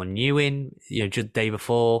up with someone new in? You know, just the day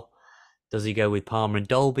before. Does he go with Palmer and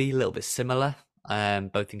Dolby? A little bit similar,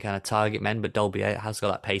 both in kind of target men, but Dolby has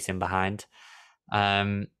got that pace in behind.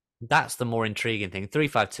 That's the more intriguing thing.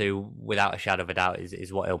 3-5-2, without a shadow of a doubt,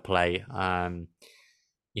 is what he'll play.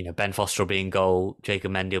 You know, Ben Foster will be in goal.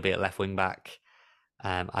 Jacob Mendy will be at left wing back.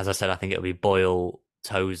 As I said, I think it'll be Boyle,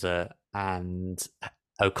 Tozer, and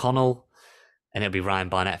O'Connell, and it'll be Ryan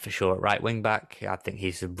Barnett for sure at right wing back. I think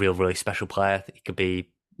he's a really special player. I think he could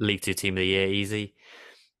be League Two Team of the Year easy.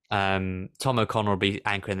 Tom O'Connell will be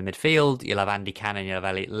anchoring the midfield. You'll have Andy Cannon, you'll have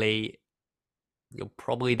Elliot Lee. You'll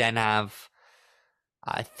probably then have.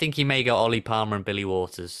 I think he may go Ollie Palmer and Billy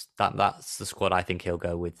Waters. That's the squad I think he'll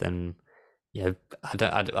go with. And you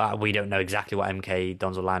know, we don't know exactly what MK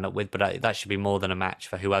Dons will line up with, but that should be more than a match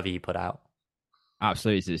for whoever you put out.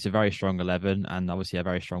 Absolutely, it's a very strong 11, and obviously a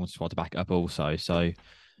very strong squad to back it up also. So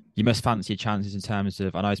you must fancy your chances in terms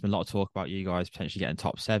of. I know there's been a lot of talk about you guys potentially getting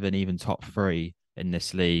top 7, even top 3 in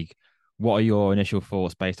this league. What are your initial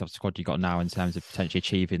thoughts based off the squad you got now in terms of potentially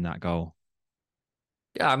achieving that goal?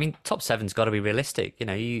 Yeah, I mean, top 7's got to be realistic. You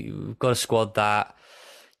know, you've got a squad that,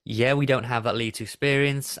 yeah, we don't have that League Two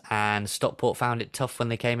experience, and Stockport found it tough when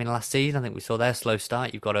they came in last season. I think we saw their slow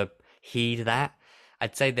start. You've got to heed that.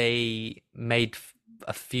 I'd say they made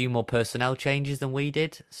a few more personnel changes than we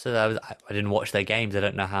did. So I didn't watch their games. I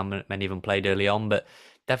don't know how many of them played early on, but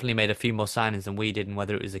definitely made a few more signings than we did. And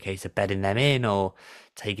whether it was a case of bedding them in or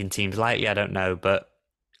taking teams lightly, I don't know. But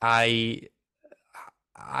I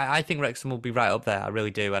think Wrexham will be right up there. I really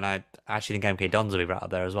do. And I actually think MK Dons will be right up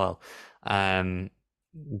there as well.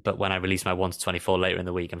 But when I release my 1 to 24 later in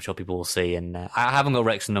the week, I'm sure people will see. And I haven't got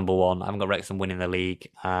Wrexham number 1. I haven't got Wrexham winning the league.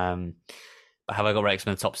 But have I got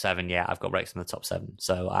Wrexham in the top 7? Yeah, I've got Wrexham in the top 7.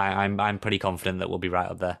 So I'm pretty confident that we'll be right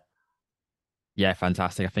up there. Yeah,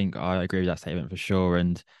 fantastic. I think I agree with that statement for sure.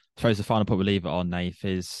 And I suppose the final point we'll leave it on, Nath,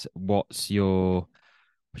 is what's your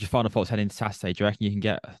final thoughts heading into Saturday? Do you reckon you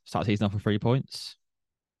can start the season off with 3 points?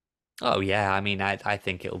 Oh yeah, I mean, I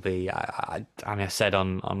think it'll be. I mean, I said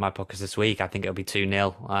on my podcast this week, I think it'll be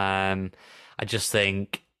 2-0. I just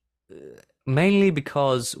think mainly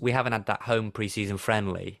because we haven't had that home pre-season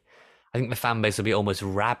friendly. I think the fan base will be almost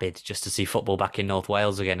rabid just to see football back in North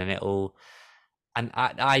Wales again, and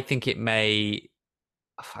I think it may.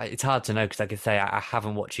 It's hard to know because, like I say, I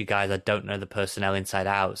haven't watched you guys. I don't know the personnel inside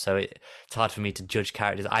out, so it's hard for me to judge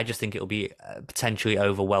characters. I just think it'll be potentially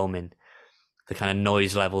overwhelming. The kind of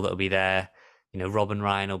noise level that'll be there, you know, Rob and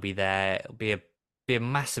Ryan will be there. It'll be a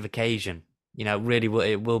massive occasion. You know,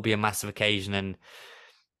 it will be a massive occasion, and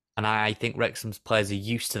I think Wrexham's players are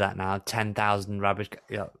used to that now. 10,000 rabid.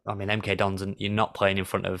 You know, I mean, MK Dons, and you're not playing in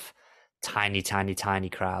front of tiny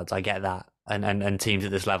crowds. I get that, and teams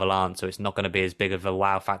at this level aren't, so it's not going to be as big of a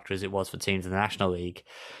wow factor as it was for teams in the National League.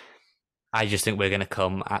 I just think we're going to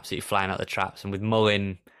come absolutely flying out the traps, and with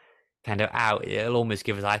Mullin kind of out, it'll almost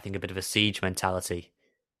give us, I think, a bit of a siege mentality,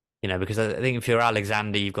 you know, because I think if you're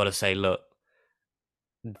Alexander, you've got to say, look,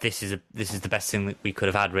 this is the best thing that we could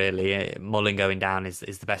have had, really. Mullin going down is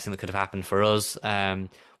the best thing that could have happened for us.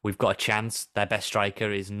 We've got a chance. Their best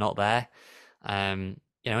striker is not there.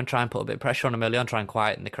 You know, and try and put a bit of pressure on them early on, try and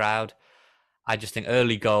quieten the crowd. I just think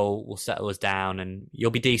early goal will settle us down, and you'll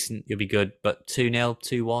be decent, you'll be good, but 2-0,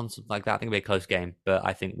 2-1, something like that, I think it'll be a close game, but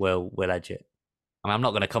I think we'll edge it. I mean, I'm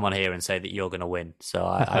not going to come on here and say that you're going to win, so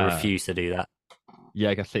I refuse to do that.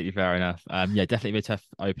 Yeah, completely fair enough. Yeah, definitely a tough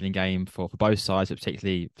opening game for both sides, but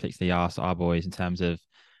particularly our boys in terms of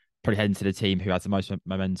probably heading to the team who has the most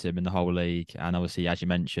momentum in the whole league. And obviously, as you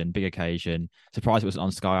mentioned, big occasion. Surprised it wasn't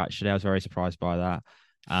on Sky, actually. I was very surprised by that.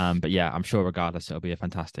 But yeah, I'm sure regardless, it'll be a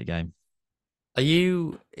fantastic game. Are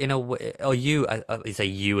you in a way, or you, I say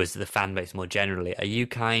you as the fan base more generally, are you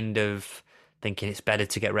kind of thinking it's better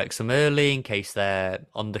to get Wrexham early in case they're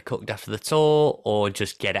undercooked after the tour, or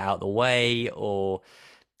just get it out of the way, or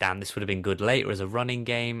damn, this would have been good later as a running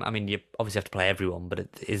game? I mean, you obviously have to play everyone, but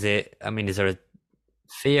I mean, is there a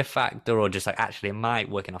fear factor, or just like actually it might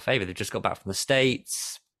work in our favour? They've just got back from the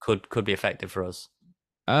States, could be effective for us.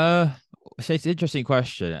 Uh, so it's an interesting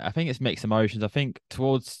question. I think it's mixed emotions. I think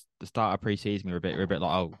towards the start of pre-season, we were a bit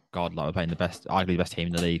like, oh God, like we're playing arguably the best team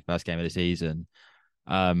in the league, first game of the season.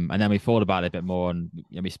 And then we thought about it a bit more, and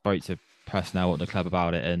we spoke to personnel at the club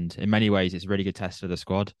about it. And in many ways, it's a really good test for the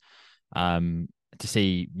squad, to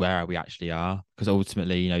see where we actually are. Because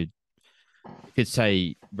ultimately, you could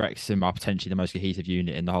say Wrexham are potentially the most cohesive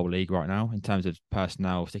unit in the whole league right now in terms of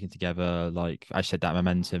personnel sticking together. Like I said, that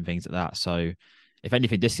momentum, things like that. So, if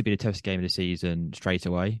anything, this could be the toughest game of the season straight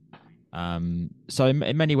away. So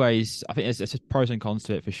in many ways, I think there's pros and cons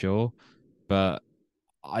to it for sure. But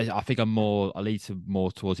I think I lead to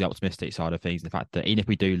more towards the optimistic side of things. The fact that even if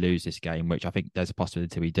we do lose this game, which I think there's a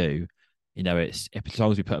possibility we do, it's as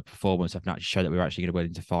long as we put a performance up and actually show that we're actually going to be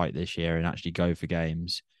willing to fight this year and actually go for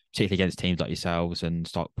games, particularly against teams like yourselves and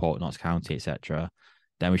Stockport, Notts County, etc.,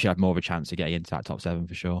 then we should have more of a chance of getting into that top 7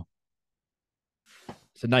 for sure.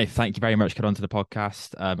 So, no, thank you very much for coming onto the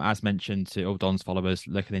podcast. As mentioned to all Don's followers,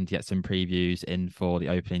 looking to get some previews in for the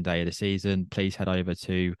opening day of the season, please head over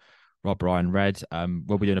to Rob Ryan Red.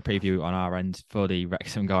 We'll be doing a preview on our end for the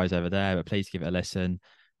Wrexham guys over there, but please give it a listen.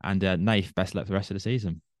 And Nath, best of luck for the rest of the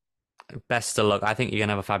season. Best of luck. I think you're going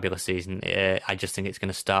to have a fabulous season. I just think it's going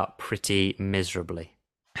to start pretty miserably.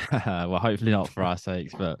 Well, hopefully not for our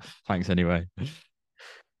sakes, but thanks anyway.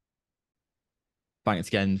 Thanks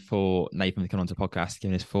again for Nathan coming onto the podcast,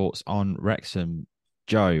 giving his thoughts on Wrexham.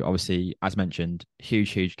 Joe, obviously, as mentioned,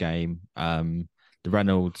 huge game. The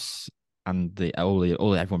Reynolds and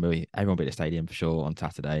everyone be at the stadium for sure on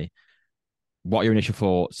Saturday. What are your initial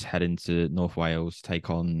thoughts heading to North Wales,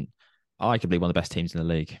 take on arguably one of the best teams in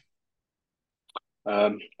the league?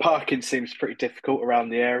 Parking seems pretty difficult around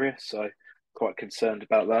the area, so quite concerned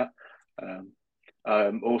about that.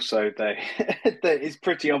 Also, it's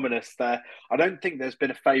pretty ominous there. I don't think there's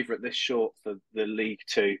been a favourite this short for the League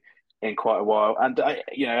Two in quite a while. And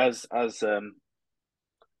as the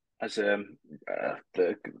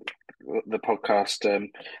podcast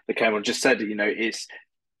that came on just said,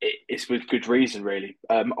 it's with good reason, really.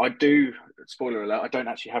 I do, spoiler alert, I don't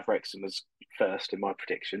actually have Wrexham as first in my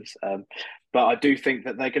predictions, but I do think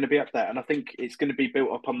that they're going to be up there, and I think it's going to be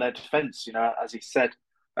built up on their defence. As he said,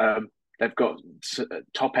 they've got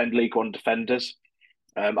top end League One defenders.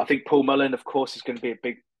 I think Paul Mullin, of course, is going to be a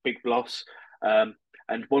big loss.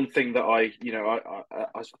 And one thing that I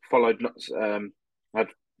followed,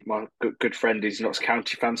 my good friend is Notts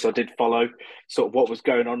County fan, so I did follow sort of what was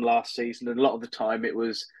going on last season. And a lot of the time it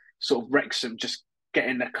was sort of Wrexham just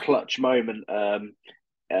getting a clutch moment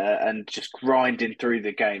and just grinding through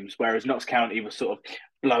the games, whereas Notts County was sort of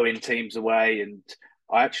blowing teams away. And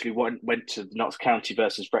I actually went to Notts County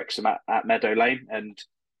versus Wrexham at Meadow Lane, and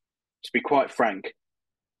to be quite frank,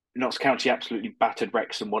 Notts County absolutely battered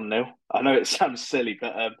Wrexham 1-0. I know it sounds silly,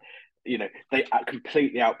 but they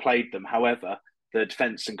completely outplayed them. However, the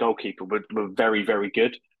defence and goalkeeper were very, very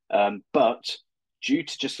good. But due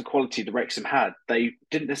to just the quality that Wrexham had, they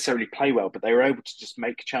didn't necessarily play well, but they were able to just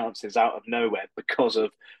make chances out of nowhere because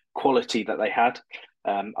of quality that they had.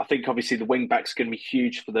 I think obviously the wing back's going to be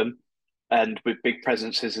huge for them, and with big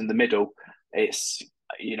presences in the middle, it's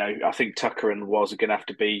I think Tucker and Woz are going to have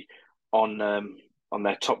to be on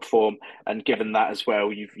their top form. And given that as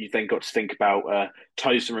well, you've then got to think about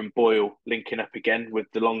Tozer and Boyle linking up again with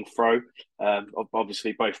the long throw,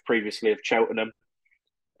 obviously both previously of Cheltenham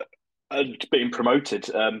and being promoted.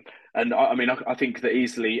 And I think that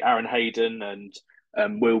easily Aaron Hayden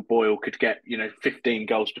and Will Boyle could get 15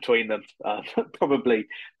 goals between them, probably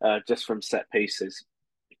just from set pieces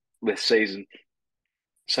this season.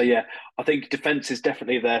 So yeah, I think defence is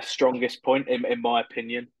definitely their strongest point in my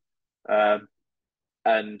opinion.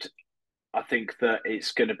 And I think that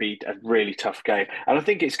it's going to be a really tough game. And I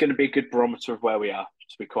think it's going to be a good barometer of where we are,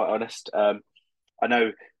 to be quite honest. I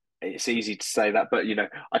know it's easy to say that, but,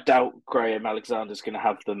 I doubt Graham Alexander's going to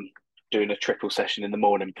have them doing a triple session in the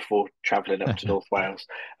morning before travelling up to North Wales.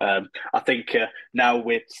 I think now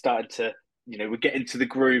we're starting to, we're getting to the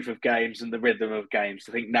groove of games and the rhythm of games.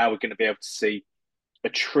 I think now we're going to be able to see a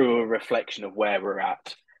truer reflection of where we're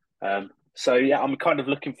at. So yeah, I'm kind of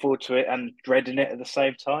looking forward to it and dreading it at the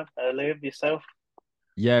same time. Liam, yourself?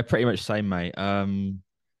 Yeah, pretty much the same, mate. I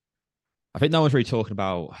think no one's really talking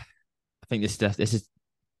about. I think this is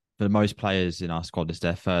for most players in our squad, it's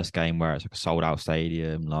their first game where it's like a sold out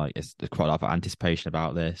stadium. Like there's quite a lot of anticipation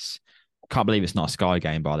about this. Can't believe it's not a Sky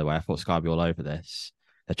game, by the way. I thought Sky would be all over this.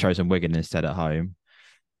 They've chosen Wigan instead at home.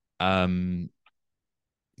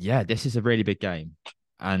 Yeah, this is a really big game.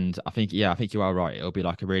 And I think you are right. It'll be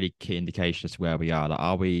like a really key indication as to where we are. Like,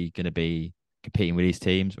 are we going to be competing with these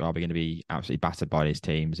teams, or are we going to be absolutely battered by these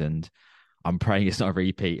teams? And I'm praying it's not a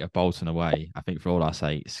repeat of Bolton away, I think, for all our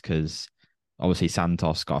sakes, because obviously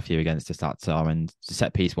Santos got a few against us that time, and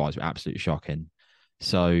set piece wise, were absolutely shocking.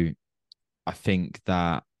 So I think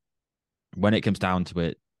that when it comes down to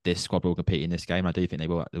it, this squad will compete in this game. I do think they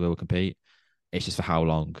will compete. It's just for how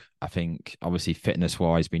long. I think, obviously,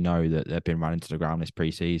 fitness-wise, we know that they've been running to the ground this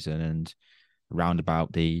pre-season, and around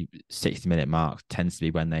about the 60-minute mark tends to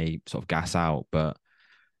be when they sort of gas out. But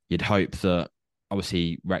you'd hope that,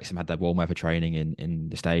 obviously, Wrexham had their warm weather training in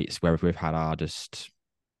the States, whereas we've had our just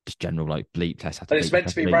general like bleep test. And it's meant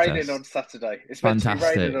to be raining on Saturday. It's meant to be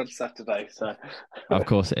raining on Saturday. So, of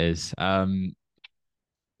course it is.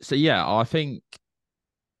 So yeah, I think,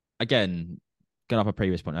 again, going off a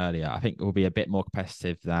previous point earlier, I think it will be a bit more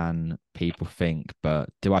competitive than people think. But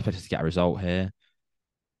do I expect us to get a result here?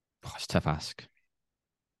 Oh, it's a tough ask.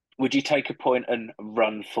 Would you take a point and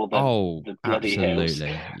run for the bloody hills?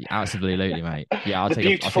 Absolutely, mate. Yeah, the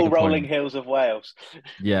beautiful rolling hills of Wales.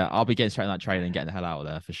 Yeah, I'll be getting straight on that train and getting the hell out of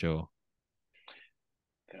there for sure.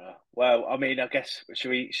 Yeah. Well, I mean, I guess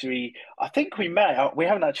should we? I think we may. We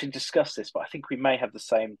haven't actually discussed this, but I think we may have the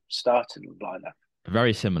same starting lineup.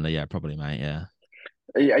 Very similar, yeah, probably, mate. Yeah.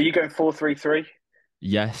 Are you going 4-3-3?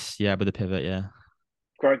 Yes, yeah, with the pivot, yeah.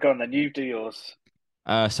 Great, go on then. You do yours.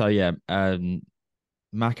 So yeah,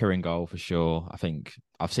 Maka in goal for sure. I think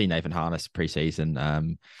I've seen Nathan Harness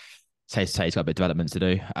pre-season. Safe to say he's got a bit of development to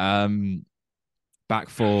do. Back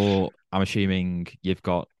four, I'm assuming you've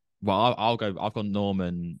got. Well, I'll go. I've got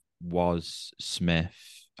Norman, Was, Smith,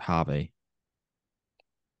 Harvey.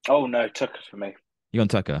 Oh no, Tucker for me. You on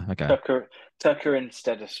Tucker? Okay. Tucker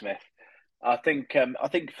instead of Smith. I think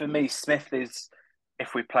for me, Smith is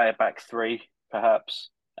if we play a back three, perhaps,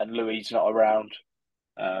 and Louis not around.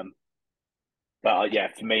 But yeah,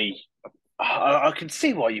 for me, I can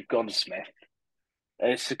see why you've gone Smith.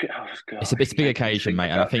 It's a good. Oh God, it's a big occasion, mate,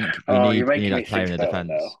 and I think we need that player in the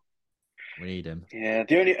defence. We need him. Yeah,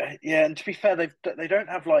 and to be fair, they don't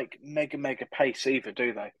have like mega pace either,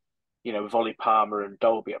 do they? You know, with Ollie Palmer and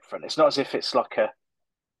Dolby up front. It's not as if it's like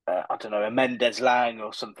I don't know, a Mendes Lang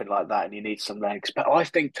or something like that, and you need some legs. But I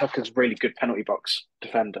think Tucker's a really good penalty box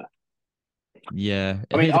defender. Yeah,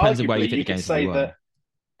 I mean, it depends on where you think the game's going to go.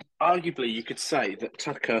 Arguably, you could say that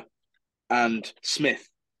Tucker and Smith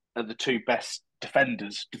are the two best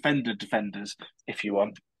defenders, if you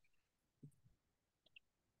want.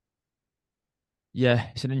 Yeah,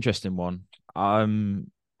 it's an interesting one.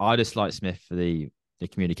 I just like Smith for the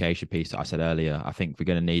communication piece that I said earlier. I think we're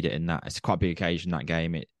going to need it in that. It's quite a big occasion, that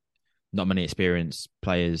game. Not many experienced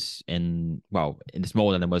players it's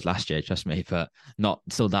more than there was last year, trust me, but not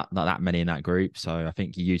that many in that group. So I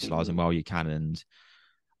think you utilise them while you can. And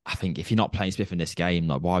I think if you're not playing Smith in this game,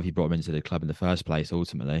 like, why have you brought him into the club in the first place,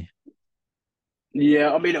 ultimately?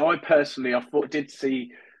 Yeah, I mean, I personally, did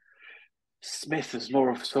see Smith as more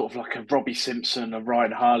of sort of like a Robbie Simpson, a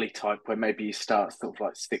Ryan Harley type, where maybe he starts sort of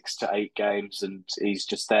like 6 to 8 games and he's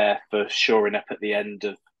just there for shoring up at the end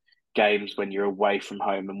of games when you're away from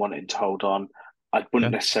home and wanting to hold on. I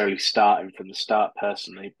wouldn't necessarily start him from the start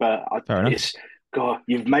personally, but God,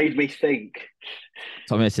 you've made me think.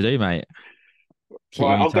 That's what I'm here to do, mate.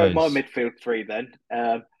 Right, I'll go my midfield three then.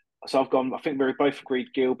 So I've gone. I think we both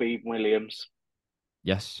agreed Gilby, Williams.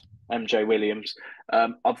 Yes. MJ Williams.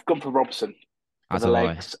 I've gone for Robson for the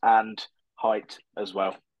legs and height as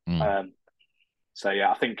well. So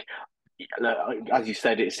yeah, I think, as you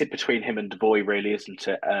said, it's between him and Dubois, really, isn't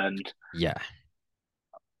it? And yeah,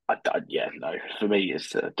 for me,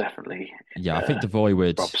 it's definitely. Yeah, I think Dubois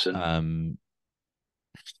would Robson.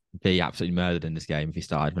 Be absolutely murdered in this game if he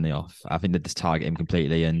started running off. I think they'd just target him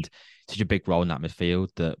completely, and such a big role in that midfield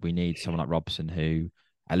that we need someone like Robson who,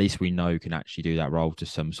 at least we know, can actually do that role to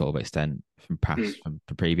some sort of extent from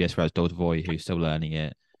previous, whereas Dubois, who's still learning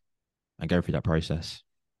it and going through that process.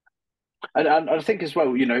 And I think as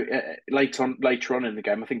well, you know, later on in the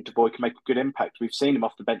game, I think Dubois can make a good impact. We've seen him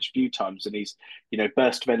off the bench a few times, and he's, you know,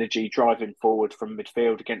 burst of energy driving forward from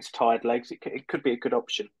midfield against tired legs. It could be a good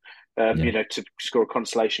option, you know, to score a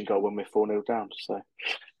consolation goal when we're 4-0 down. So,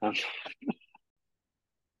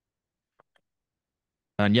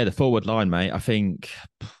 and yeah, the forward line, mate. I think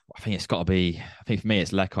it's got to be. I think for me,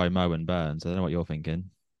 it's Lecco, Mo, and Burns. I don't know what you're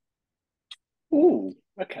thinking. Ooh,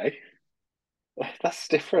 okay. That's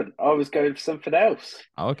different. I was going for something else.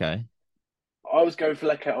 Oh, okay. I was going for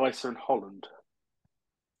Leko, Isa, and Holland.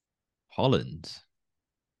 Holland.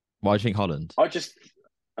 Why do you think Holland? I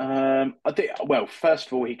think, well, first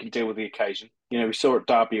of all, he can deal with the occasion. We saw at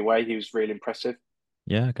Derby away, he was really impressive.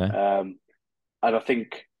 Yeah, okay. And I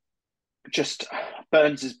think just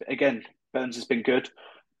Burns has been good,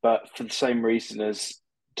 but for the same reason as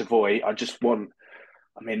Devoy,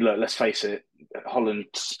 look, let's face it, Holland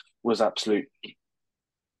was absolute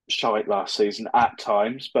shite last season at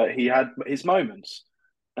times, but he had his moments,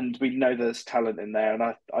 and we know there's talent in there. And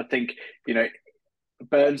I think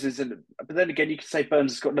Burns isn't, but then again, you could say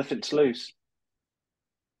Burns has got nothing to lose.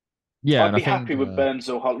 Yeah, I'd be happy with Burns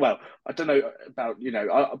or Holland. Well, I don't know about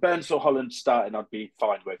Burns or Holland starting. I'd be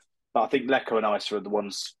fine with, but I think Leko and Isa are the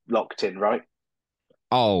ones locked in, right?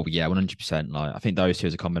 Oh yeah, 100%. Like I think those two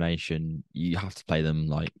as a combination, you have to play them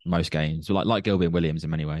like most games, like Gilby and Williams in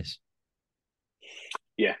many ways.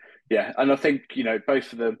 Yeah, and I think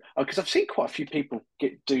both of them, because I've seen quite a few people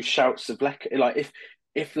do shouts of Leko. Like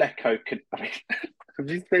if Leko could, I mean, have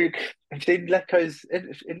you seen Leko's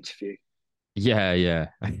interview? Yeah.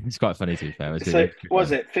 It's quite funny to be fair. So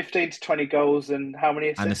was it 15 to 20 goals and how many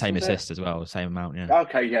assists? And the same assists as well, same amount, yeah.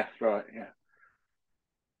 Okay, yeah, right, yeah.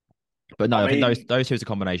 But no, I think those two as a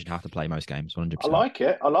combination have to play most games, 100%. I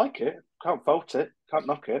like it. Can't fault it. Can't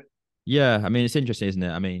knock it. Yeah, I mean it's interesting, isn't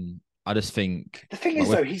it? I mean, I just think the thing is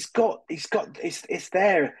though, he's got it's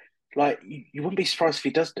there. Like you wouldn't be surprised if he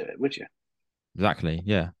does do it, would you? Exactly,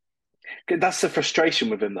 yeah. That's the frustration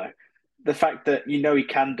with him though. The fact that he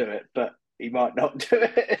can do it, but he might not do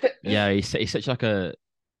it. Yeah, he's such like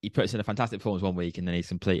he puts in a fantastic performance one week and then he's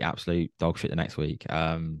complete absolute dog shit the next week.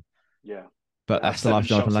 Yeah. But that's the life of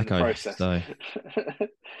Jonathan Leko. So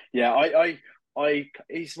yeah,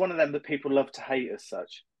 he's one of them that people love to hate as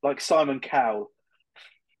such. Like Simon Cowell.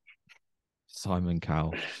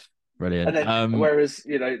 Brilliant. And then, whereas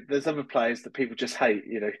there's other players that people just hate.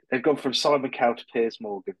 They've gone from Simon Cowell to Piers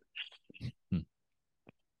Morgan.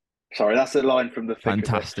 Sorry, that's a line from the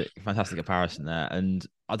fantastic comparison there. And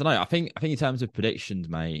I don't know. I think in terms of predictions,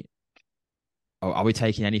 mate, are we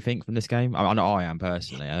taking anything from this game? I know I am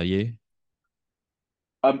personally. Are you?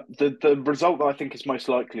 The result that I think is most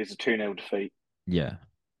likely is a 2-0 defeat. Yeah,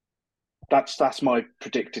 that's my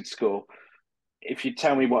predicted score. If you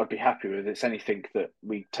tell me what I'd be happy with, it's anything that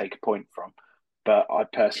we take a point from. But I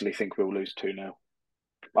personally think we'll lose 2-0.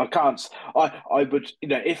 I can't. I would.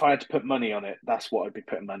 If I had to put money on it, that's what I'd be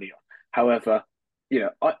putting money on. However,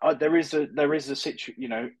 there is a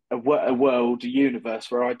situation, a world, a universe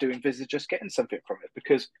where I do envisage us getting something from it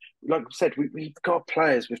because, like I said, we've got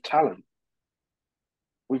players with talent.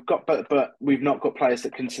 We've got, but we've not got players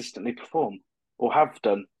that consistently perform or have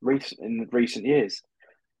done in recent years.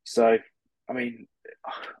 So, I mean,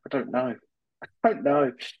 I don't know.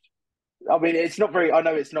 I mean, it's not very. I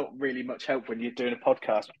know it's not really much help when you're doing a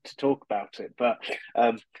podcast to talk about it, but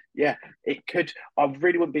yeah, it could. I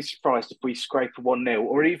really wouldn't be surprised if we scrape a 1-0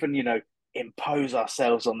 or even impose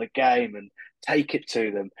ourselves on the game and take it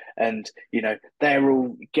to them, and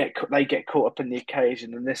they get caught up in the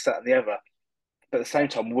occasion and this, that, and the other. But at the same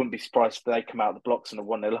time, I wouldn't be surprised if they come out of the blocks and are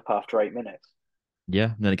 1-0 up after 8 minutes.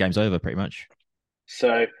 Yeah, and then the game's over pretty much.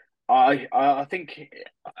 So I think,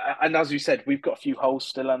 and as you said, we've got a few holes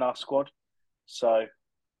still in our squad. So,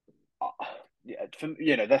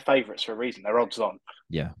 yeah, they're favourites for a reason. They're odds on.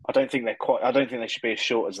 Yeah, I don't think they should be as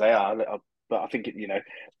short as they are. But I think I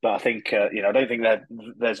don't think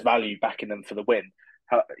there's value backing them for the win.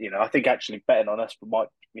 I think actually betting on us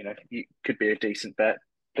could be a decent bet.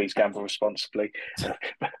 Please gamble responsibly.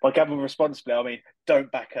 By gamble responsibly, I mean don't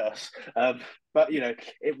back us. But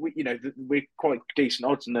we're quite decent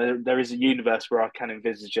odds, and there is a universe where I can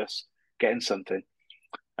envisage us getting something.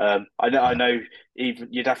 I know. Even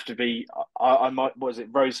you'd have to be. I might. Was it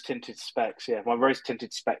rose tinted specs? Yeah, my rose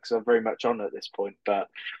tinted specs are very much on at this point. But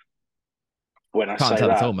when I can't say tell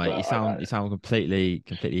that, at all, mate. You sound completely.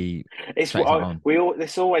 It's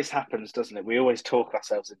this always happens, doesn't it? We always talk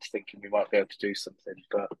ourselves into thinking we might be able to do something,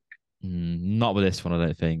 but not with this one. I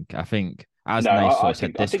don't think. I think as No, Nace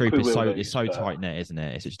said, this group is so but tight knit, isn't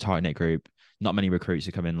it? It's such a tight knit group. Not many recruits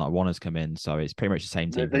have come in. Like one has come in, so it's pretty much the same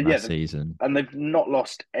team from last season. And they've not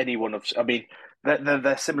lost anyone of. I mean,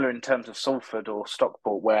 they're similar in terms of Salford or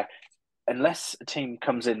Stockport, where unless a team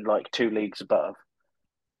comes in like 2 leagues above,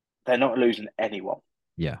 they're not losing anyone.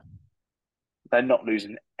 Yeah, they're not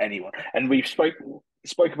losing anyone. And we've spoke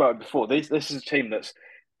about it before. This is a team that's,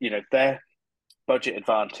 their budget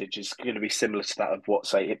advantage is going to be similar to that of what,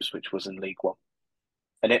 say, Ipswich was in League One.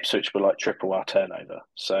 And Ipswich were like triple our turnover.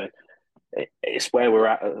 So it's where we're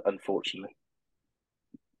at, unfortunately.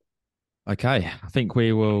 Okay, I think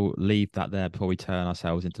we will leave that there before we turn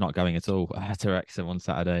ourselves into not going at all to Wrexham on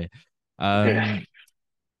Saturday. Yeah.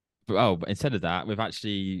 But instead of that, we've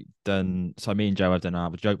actually done. So me and Joe have done our.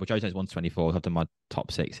 Joe's 124. I've done my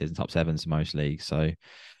top sixes and top sevens for most leagues. So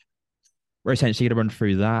we're essentially going to run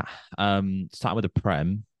through that. Starting with the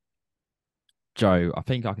Prem. Joe, I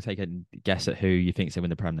think I can take a guess at who you think's going to win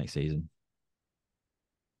the Prem next season.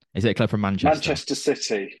 Is it a club from Manchester? Manchester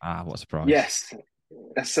City. Ah, what a surprise! Yes,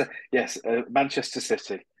 yes, Manchester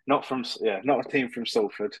City. Not a team from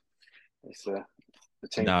Salford. It's a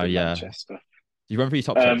team No, from yeah. Manchester. You run through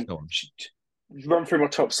your top six. Go on. Run through my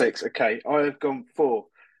top six. Okay, I have gone for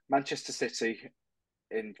Manchester City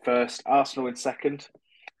in first, Arsenal in second.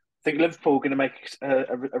 I think Liverpool are going to make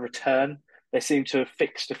a return. They seem to have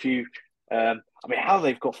fixed a few. I mean, how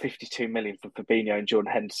they've got 52 million for Fabinho and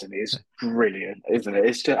Jordan Henderson is brilliant, isn't it?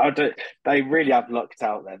 It's just, they really have lucked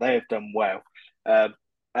out there. They have done well.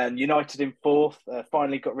 And United in fourth,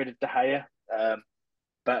 finally got rid of De Gea.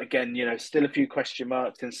 But again, still a few question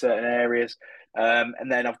marks in certain areas. And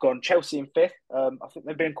then I've gone Chelsea in fifth. I think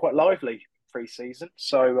they've been quite lively pre-season.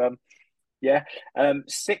 So, yeah.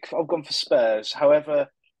 Sixth, I've gone for Spurs. However,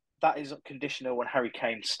 that is conditional on Harry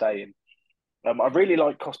Kane staying. I really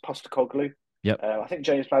like Postecoglou. Yep. I think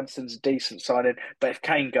James Maddison's a decent signing. But if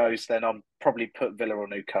Kane goes, then I'll probably put Villa or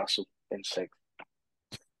Newcastle in sixth.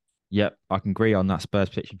 Yep, I can agree on that Spurs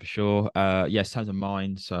prediction for sure. Yes, terms of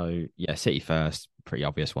mine. So yeah, City first, pretty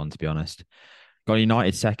obvious one to be honest. Got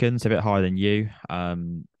United second, a bit higher than you.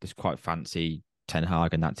 Just quite fancy Ten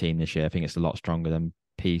Hag and that team this year. I think it's a lot stronger than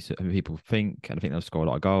people think, and I think they'll score a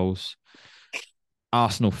lot of goals.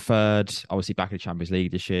 Arsenal third, obviously back in the Champions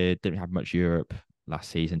League this year. Didn't have much Europe last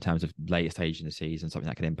season in terms of later stage in the season, something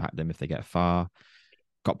that can impact them if they get far.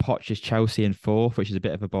 Got Poch's Chelsea in fourth, which is a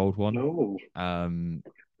bit of a bold one. No.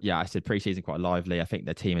 Yeah, I said pre-season quite lively. I think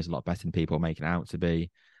their team is a lot better than people are making it out to be.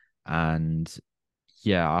 And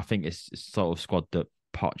yeah, I think it's sort of squad that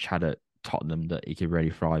Poch had at Tottenham that he could really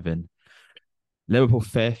thrive in. Liverpool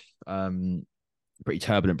fifth, pretty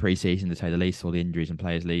turbulent pre-season to say the least, all the injuries and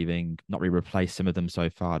players leaving. Not really replaced some of them so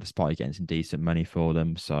far, despite getting some decent money for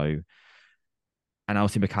them. So, and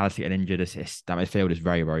obviously McAllister getting injured, that midfield is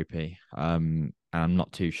very ropey. And I'm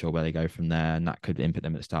not too sure where they go from there, and that could impact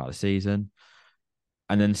them at the start of the season.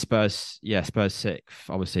 And then Spurs sixth.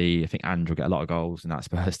 Obviously, I think Andrew will get a lot of goals in that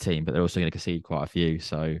Spurs team, but they're also going to concede quite a few.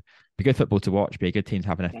 So, be good football to watch. Be a good team to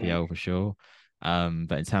have an FPL for sure.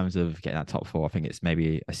 But in terms of getting that top four, I think it's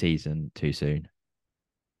maybe a season too soon.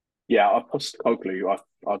 Yeah, Postecoglou,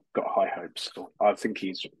 I've got high hopes for. I think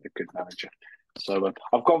he's a good manager. So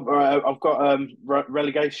I've got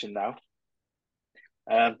relegation now.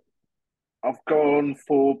 I've gone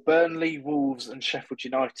for Burnley, Wolves, and Sheffield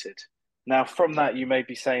United. Now, from that, you may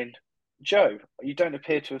be saying, Joe, you don't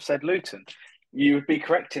appear to have said Luton. You would be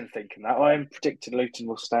correct in thinking that. I am predicting Luton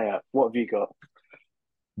will stay up. What have you got?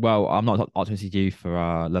 Well, I'm not optimistic you for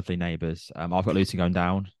our lovely neighbours. I've got Luton going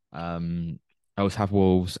down. I also have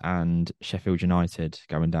Wolves and Sheffield United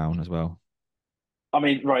going down as well. I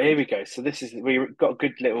mean, right, here we go. So we've got a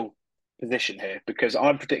good little position here because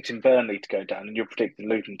I'm predicting Burnley to go down and you're predicting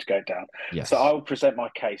Luton to go down. Yes. So I'll present my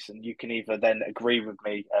case and you can either then agree with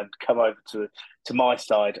me and come over to my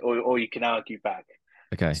side or you can argue back.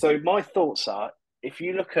 Okay. So my thoughts are, if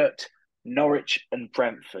you look at Norwich and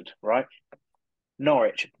Brentford, right?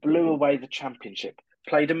 Norwich blew away the Championship,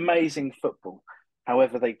 played amazing football.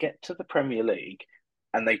 However, they get to the Premier League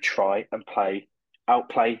and they try and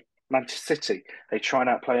outplay Manchester City. They try and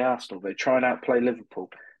outplay Arsenal. They try and outplay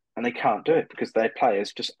Liverpool. And they can't do it because their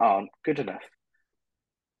players just aren't good enough.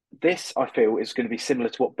 This, I feel, is going to be similar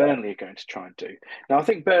to what Burnley are going to try and do. Now, I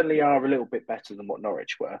think Burnley are a little bit better than what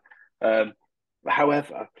Norwich were.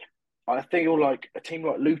 However, I feel like a team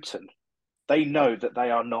like Luton, they know that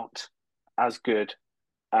they are not as good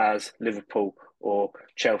as Liverpool or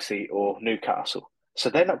Chelsea or Newcastle. So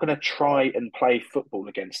they're not going to try and play football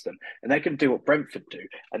against them. And they're going to do what Brentford do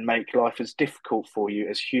and make life as difficult for you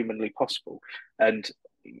as humanly possible. And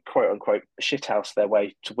quote unquote shithouse their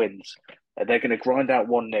way to wins. They're going to grind out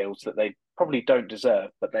 1-0s that they probably don't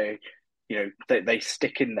deserve, but they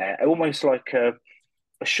stick in there almost like a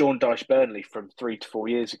Sean Dyche Burnley from 3 to 4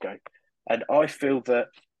 years ago. And I feel that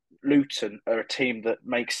Luton are a team that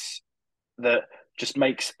makes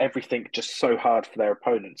everything just so hard for their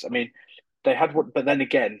opponents. I mean, they had what, but then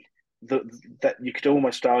again, that you could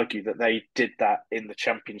almost argue that they did that in the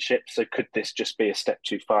Championship. So could this just be a step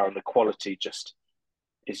too far, and the quality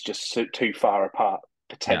is just too far apart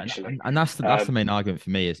potentially? Yeah, and that's the main argument for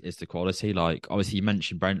me is the quality. Like obviously you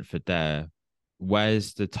mentioned Brentford there.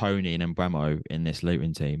 Where's the Tony and Mbeumo in this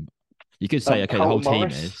Luton team? You could say, okay, the whole Carlton team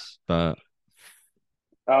Morris. is, but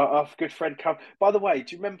Our good friend Cal. By the way,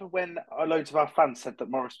 do you remember when loads of our fans said that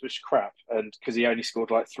Morris was crap, and because he only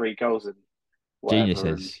scored like 3 goals and whatever?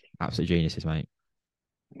 geniuses, absolute geniuses, mate.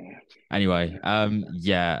 Yeah. Anyway,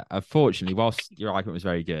 yeah. Unfortunately, whilst your argument was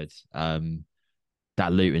very good,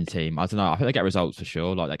 that Luton team, I don't know. I think they get results for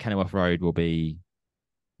sure. Like that Kenilworth Road will be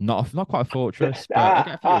not quite a fortress, but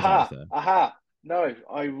they get a few results there. No,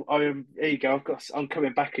 I am. Here you go. I'm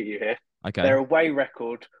coming back at you here. Okay. Their away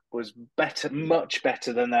record was better, much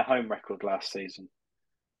better than their home record last season.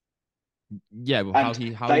 Yeah, well,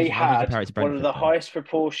 And how they do you compare had it to one Brentford? of the then? highest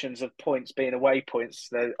proportions of points being away points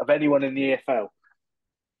of anyone in the EFL.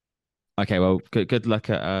 Okay, well, good luck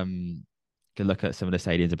at some of the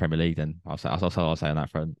stadiums in Premier League. Then I'll say on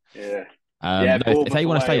that front. Yeah. No, if Bournemouth they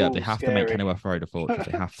want to away, stay up, they all have to make scary. Kenilworth Road a fortress.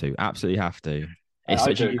 They have to, absolutely have to. It's I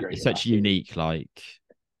such do a agree it's with such that. a unique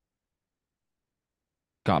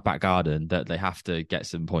back garden that they have to get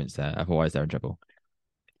some points there. Otherwise, they're in trouble.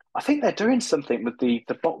 I think they're doing something with the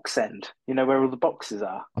box end. You know where all the boxes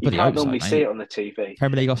are. I You bloody can't hope so, normally see mate. it on the TV.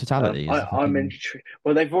 Premier League hospitality is I'm fucking intrigued.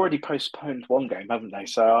 Well, they've already postponed one game, haven't they?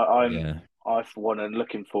 So yeah. I for one am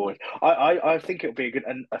looking forward. I think it'll be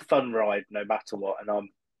a fun ride no matter what, and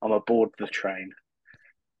I'm aboard the train.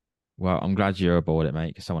 Well, I'm glad you're aboard it, mate,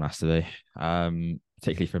 because someone has to be.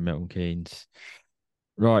 Particularly from Milton Keynes.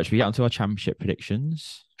 Right, should we get onto our championship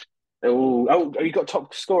predictions? Oh, you got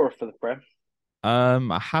top scorer for the Prem?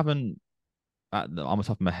 I haven't on the top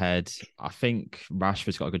of my head. I think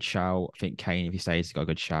Rashford's got a good shout. I think Kane, if he stays, has got a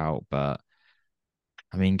good shout. But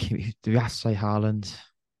I mean, do we have to say Haaland?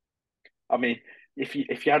 I mean, if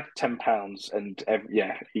you had £10 and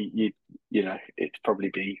you know it'd probably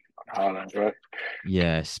be Haaland, right?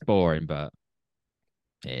 Yeah, it's boring, but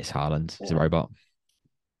it's Haaland. He's a Yeah. robot.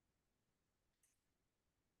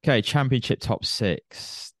 Okay, championship top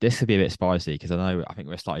six. This could be a bit spicy because I think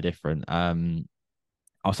we're slightly different.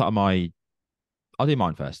 I'll start I'll do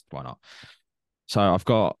mine first. Why not? So I've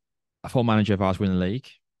got a full manager of ours winning the league,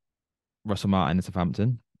 Russell Martin in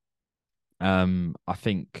Southampton. I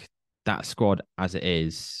think that squad as it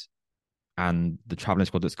is, and the travelling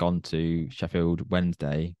squad that's gone to Sheffield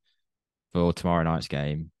Wednesday for tomorrow night's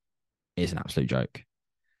game is an absolute joke.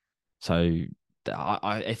 So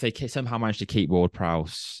if they somehow manage to keep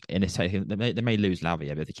Ward-Prowse in this, they may lose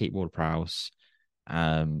Lavia, but if they keep Ward-Prowse,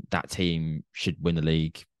 that team should win the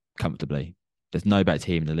league comfortably. There's no better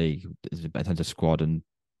team in the league in terms of squad and,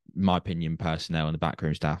 in my opinion, personnel and the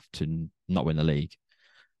backroom staff to not win the league.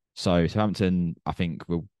 So Southampton, I think,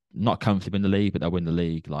 will not comfortably win the league, but they'll win the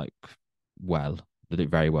league well. They'll do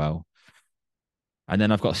very well. And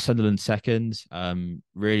then I've got Sunderland second.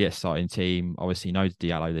 Really exciting team. Obviously, no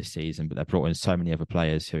Diallo this season, but they've brought in so many other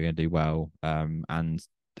players who are going to do well. And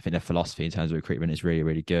I think their philosophy in terms of recruitment is really,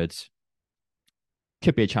 really good.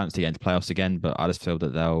 Could be a chance to get into playoffs again, but I just feel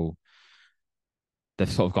that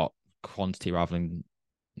they've sort of got quantity rather than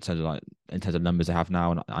in terms of numbers they have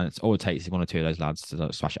now, and it's all it takes is one or two of those lads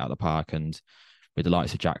to smash it out of the park. And with the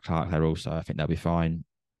likes of Jack Clark, I think they'll be fine.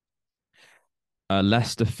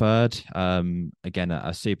 Leicester third, again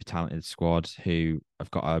a super talented squad who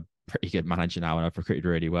have got a pretty good manager now and have recruited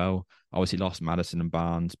really well. Obviously lost Maddison and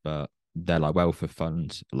Barnes, but they're wealth of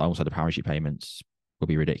funds alongside the parachute payments will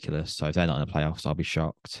be ridiculous. So if they're not in the playoffs, I'll be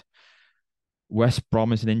shocked. West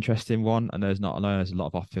Brom is an interesting one, and there's a lot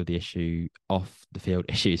of off the field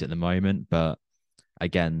issues at the moment, but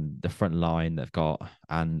again, the front line they've got,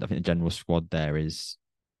 and I think the general squad there is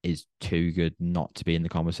too good not to be in the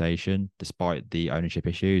conversation, despite the ownership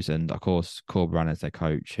issues. And of course, Corberan is their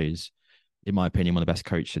coach, who's, in my opinion, one of the best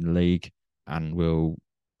coaches in the league, and will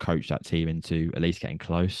coach that team into at least getting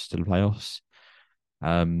close to the playoffs.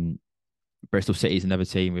 Bristol City is another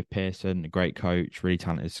team with Pearson, a great coach, really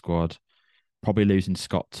talented squad. Probably losing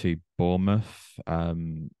Scott to Bournemouth.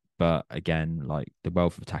 But again, the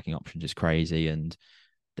wealth of attacking options is crazy, and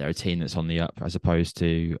they're a team that's on the up as opposed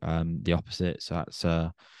to the opposite. So that's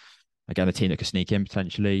again a team that could sneak in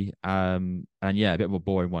potentially. And yeah, a bit of a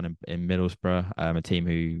boring one in Middlesbrough, a team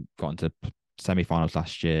who got into semi-finals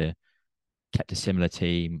last year, kept a similar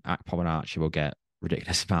team. Akpom and Archer will get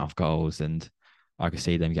ridiculous amount of goals, and I could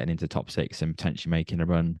see them getting into the top six and potentially making a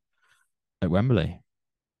run at Wembley.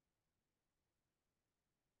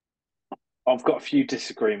 I've got a few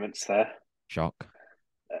disagreements there. Shock.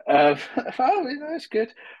 That's good.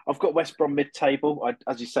 I've got West Brom mid-table.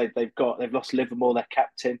 As you say, they've lost Livermore, their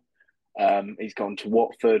captain. He's gone to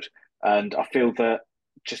Watford, and I feel that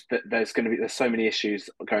there's so many issues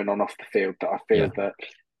going on off the field that I feel that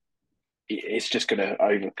it's just going to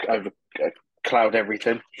over cloud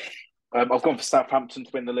everything. I've gone for Southampton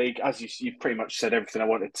to win the league. As you've pretty much said everything I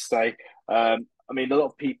wanted to say. I mean, a lot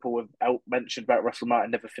of people have mentioned about Russell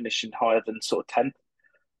Martin never finishing higher than sort of 10th.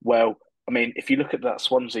 Well, I mean, if you look at that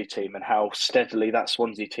Swansea team and how steadily that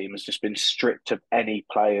Swansea team has just been stripped of any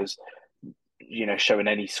players, showing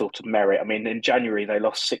any sort of merit. I mean, in January, they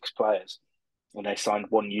lost 6 players and they signed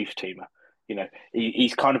 1 youth teamer.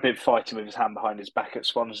 He's kind of been fighting with his hand behind his back at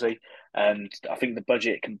Swansea. And I think the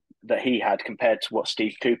budget that he had compared to what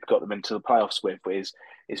Steve Cooper got them into the playoffs with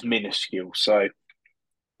is minuscule. So,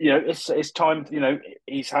 it's time.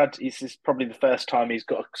 This is probably the first time he's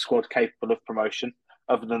got a squad capable of promotion,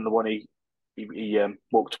 other than the one he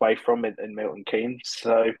walked away from in Milton Keynes.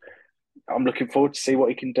 So I'm looking forward to see what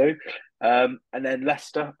he can do. And then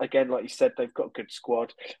Leicester, again, like you said, they've got a good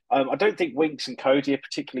squad. I don't think Winks and Cody are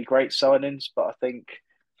particularly great signings, but I think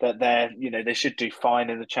that they should do fine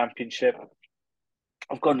in the Championship.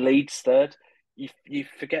 I've gone Leeds third. You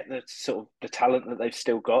forget the sort of the talent that they've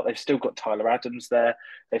still got. They've still got Tyler Adams there.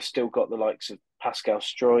 They've still got the likes of Pascal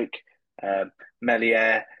Struijk,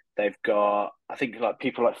 Melier. They've got, I think, like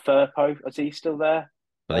people like Firpo. Is he still there?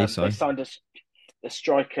 I believe so. They signed a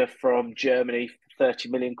striker from Germany for 30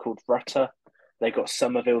 million called Rutter. They got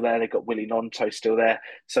Somerville there. They got Willie Nonto still there.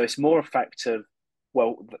 So it's more a fact of,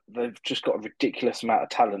 well, they've just got a ridiculous amount of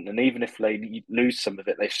talent. And even if they lose some of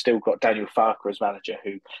it, they've still got Daniel Farker as manager,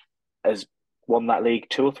 who has won that league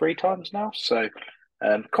 2 or 3 times now. So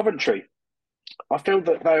Coventry, I feel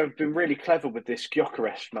that they have been really clever with this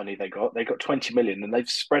Gyökeres money they got. They got 20 million and they've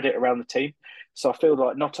spread it around the team. So I feel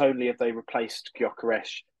like not only have they replaced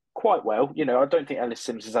Gyökeres quite well, I don't think Ellis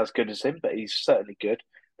Sims is as good as him, but he's certainly good.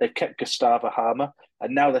 They've kept Gustavo Hamer,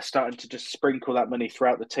 and now they're starting to just sprinkle that money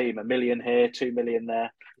throughout the team. 1 million here, 2 million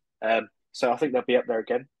there. So I think they'll be up there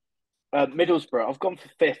again. Middlesbrough, I've gone for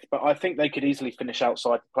 5th, but I think they could easily finish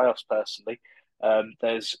outside the playoffs personally.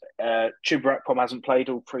 There's Chuba Akpom hasn't played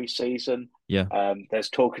all pre-season. Yeah. There's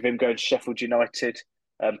talk of him going to Sheffield United.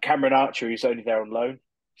 Cameron Archer, who's only there on loan.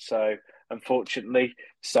 So unfortunately,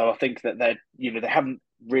 I think that they haven't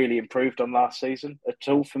really improved on last season at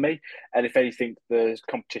all for me. And if anything, the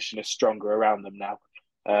competition is stronger around them now.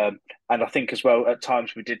 And I think as well, at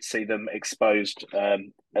times we did see them exposed at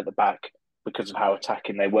the back because of how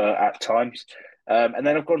attacking they were at times. And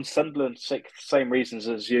then I've gone Sunderland 6th, same reasons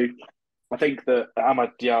as you. I think that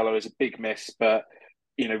Amad Diallo is a big miss, but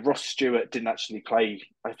Ross Stewart didn't actually play.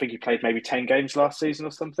 I think he played maybe 10 games last season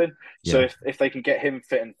or something. Yeah. So if they can get him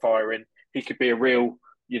fit and firing, he could be a real,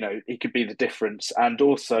 he could be the difference. And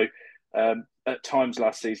also, at times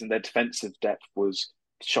last season, their defensive depth was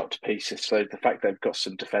shot to pieces. So the fact they've got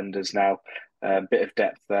some defenders now, a bit of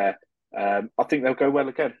depth there, I think they'll go well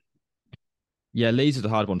again. Yeah, Leeds is a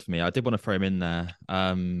hard one for me. I did want to throw him in there.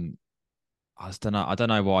 I don't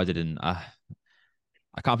know why I didn't. I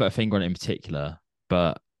can't put a finger on it in particular,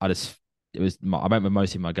 but I went with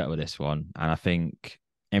most of my gut with this one, and I think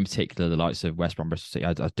in particular the likes of West Brom, Bristol City,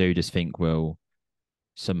 I do just think will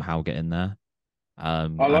somehow get in there. I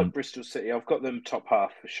like Bristol City. I've got them top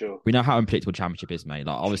half for sure. We know how unpredictable Championship is, mate.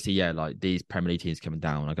 Like obviously, yeah, like these Premier League teams coming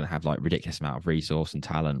down are going to have like ridiculous amount of resource and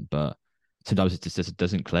talent, but sometimes it just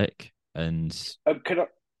doesn't click. And I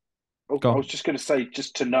was just going to say,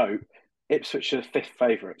 just to note, Ipswich are 5th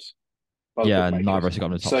favourites. Yeah, neither of us have got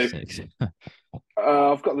them in the top 6.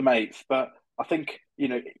 I've got them 8th, but I think,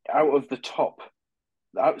 out of the top,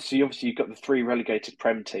 so obviously you've got the 3 relegated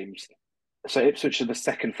Prem teams. So Ipswich are the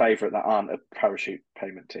 2nd favourite that aren't a parachute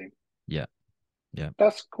payment team. Yeah.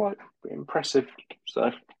 That's quite impressive.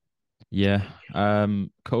 So yeah,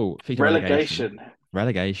 cool. Relegation.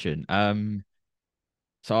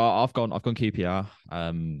 So I've gone QPR.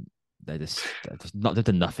 They've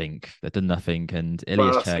done nothing. They've done nothing, and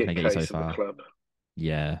Ilias Chair can get you so far.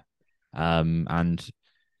 Yeah, and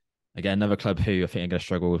again, another club who I think are going to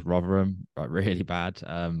struggle with Rotherham, like really bad.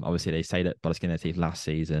 Obviously they say that by the skin of their teeth last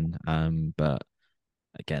season. But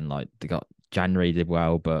again, like they got January did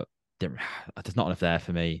well, but there's not enough there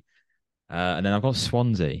for me. And then I've got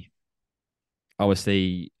Swansea.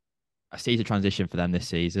 Obviously, I see the transition for them this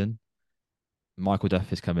season. Michael Duff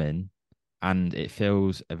has come in, and it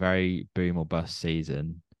feels a very boom or bust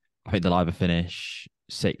season. I think they'll either finish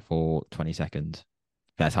 6th or 22nd.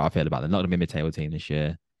 That's how I feel about them. Not going to be a mid-table team this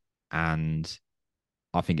year. And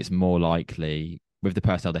I think it's more likely, with the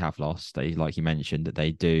personnel they have lost, like you mentioned, that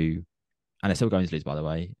they do, and they're still going to lose, by the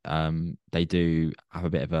way, they do have a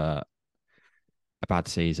bit of a bad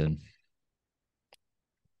season.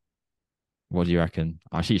 What do you reckon?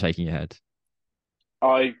 I see you shaking your head.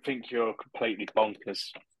 I think you're completely bonkers.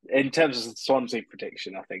 In terms of the Swansea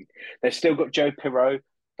prediction, I think they've still got Joe Pirot.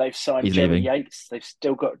 They've signed Jerry Yates. They've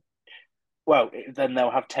still got Well, then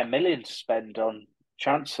they'll have 10 million to spend on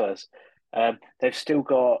transfers. They've still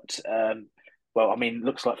got, well, I mean,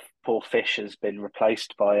 looks like poor Fish has been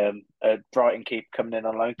replaced by a Brighton keeper coming in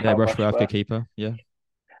on loan, Yeah, Cal Rushworth, good Rushworth. keeper. Yeah.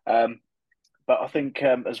 Um, but I think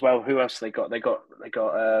as well, who else they got? They got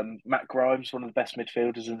Matt Grimes, one of the best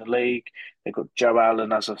midfielders in the league. They've got Joe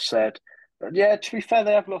Allen, as I've said. Yeah, to be fair,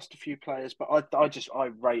 they have lost a few players, but I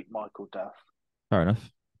rate Michael Duff. Fair enough.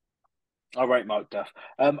 I rate Mike Duff.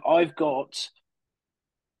 I've got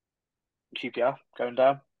QPR going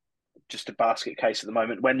down. Just a basket case at the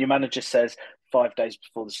moment. When your manager says 5 days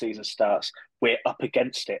before the season starts, we're up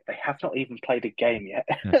against it, they have not even played a game yet.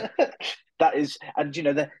 Yeah. That is, and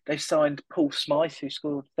they signed Paul Smythe, who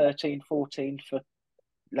scored 13, 14 for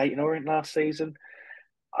Leyton Orient last season.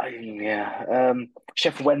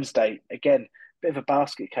 Sheffield Wednesday, again, bit of a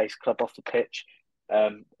basket case club off the pitch.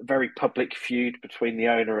 Very public feud between the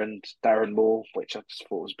owner and Darren Moore, which I just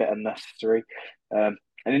thought was a bit unnecessary. And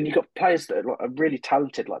then you've got players that are really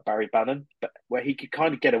talented, like Barry Bannon, but where he could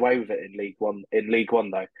kind of get away with it in League One. In League One,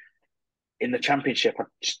 though, in the Championship, I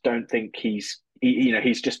just don't think he's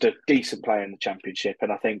just a decent player in the Championship.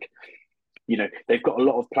 And I think they've got a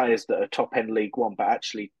lot of players that are top end League One, but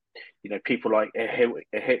actually, people like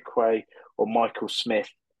Ehikwe or Michael Smith,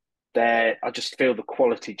 I just feel the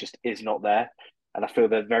quality just is not there. And I feel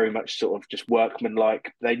they're very much sort of just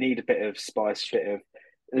workmanlike. They need a bit of spice, a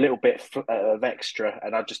little bit of extra.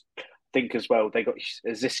 And I just think as well, they got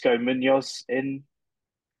Xisco Munoz in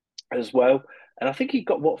as well. And I think he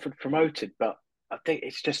got Watford promoted, but I think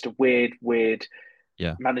it's just a weird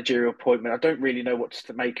Yeah. managerial appointment. I don't really know what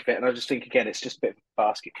to make of it. And I just think, again, it's just a bit of a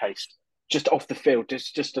basket case. Just off the field,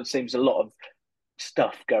 just seems a lot of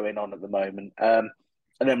stuff going on at the moment. And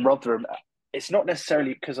then Rotherham, it's not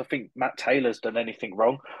necessarily because I think Matt Taylor's done anything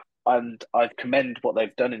wrong. And I commend what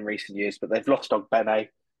they've done in recent years, but they've lost Ogbene,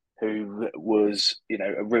 who was,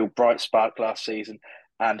 a real bright spark last season.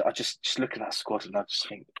 And I just look at that squad and I just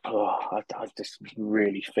think, I just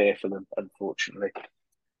really fear for them, unfortunately.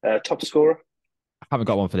 Top scorer? I haven't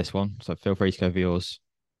got one for this one, so feel free to go for yours.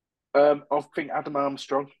 I think Adam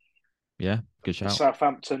Armstrong. Yeah, good shout.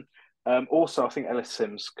 Southampton. Also, I think Ellis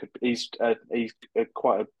Sims he's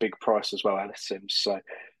quite a big price as well, Ellis Sims. So,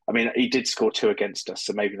 I mean, he did score 2 against us,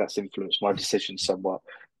 so maybe that's influenced my decision somewhat.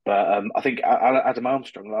 But I think Adam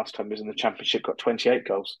Armstrong last time he was in the Championship got 28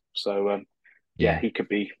 goals. So, he could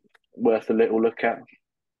be worth a little look at.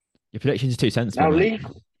 Your prediction's 2 cents. Now, League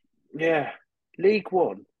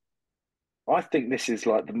One. I think this is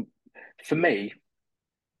like for me.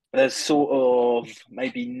 There's sort of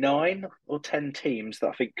maybe 9 or 10 teams that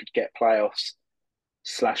I think could get playoffs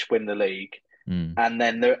 / win the league, and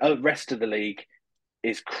then the rest of the league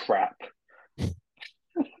is crap.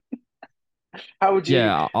 How would you?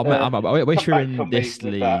 Yeah, I wish we were in this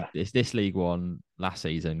league. That? It's this League One last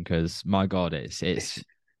season because my God, it is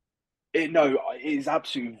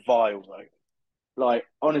absolutely vile though. Like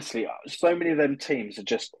honestly, so many of them teams are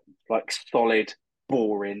just like solid,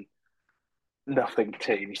 boring, nothing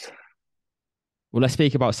teams. Well, let's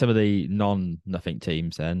speak about some of the non-nothing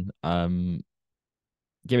teams then.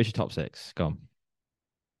 Give us your top 6. Go on.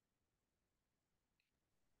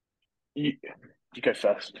 You go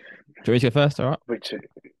first. Do you want me to go first? All right. Me too.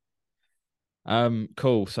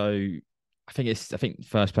 Cool. So I think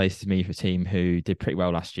first place to me for a team who did pretty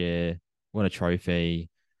well last year, won a trophy,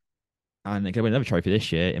 and they're going to win another trophy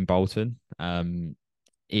this year in Bolton.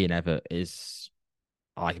 Ian Evatt is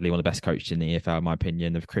arguably one of the best coaches in the EFL, in my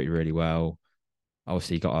opinion. They've recruited really well.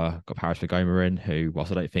 Obviously, got Paris Magoma in, who,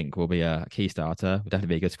 whilst I don't think will be a key starter, will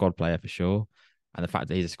definitely be a good squad player for sure. And the fact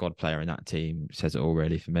that he's a squad player in that team says it all,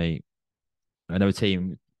 really, for me. Another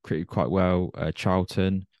team recruited quite well,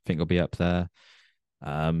 Charlton, I think will be up there.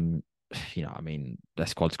 I mean, their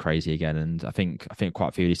squad's crazy again, and I think quite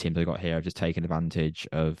a few of these teams they got here have just taken advantage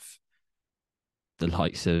of the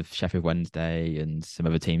likes of Sheffield Wednesday and some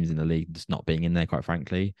other teams in the league just not being in there, quite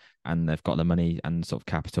frankly, and they've got the money and sort of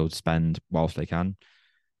capital to spend whilst they can.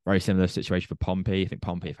 Very similar situation for Pompey. I think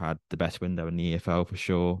Pompey have had the best window in the EFL for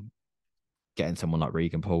sure. Getting someone like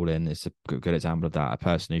Regan Paul in is a good example of that. A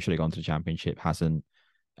person who should have gone to the Championship hasn't,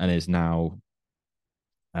 and is now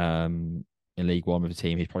in League One with a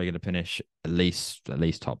team. He's probably going to finish at least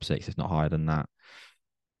top 6, if not higher than that.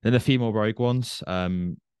 Then a few more rogue ones.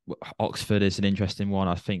 Oxford is an interesting one.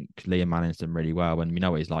 I think Liam Manning's done really well, and we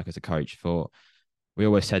know what he's like as a coach. We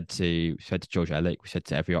always said to George Ellick, we said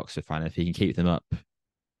to every Oxford fan, if he can keep them up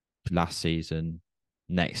last season,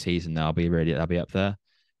 next season they'll be up there.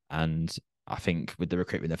 And I think with the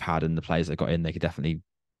recruitment they've had and the players they've got in, they could definitely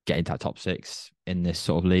get into that top 6 in this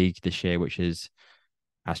sort of league this year, which is,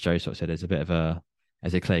 as Joe sort of said, is a bit of a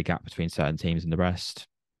There's a clear gap between certain teams and the rest,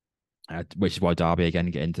 which is why Derby again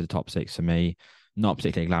get into the top six for me. Not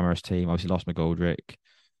particularly a glamorous team. Obviously lost McGoldrick,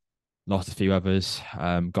 lost a few others,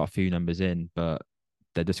 got a few numbers in, but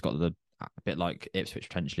they just got a bit like Ipswich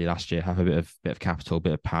potentially last year, have a bit of capital,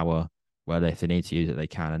 bit of power, where if they need to use it, they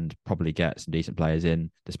can, and probably get some decent players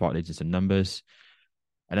in, despite losing some numbers.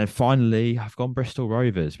 And then finally, I've gone Bristol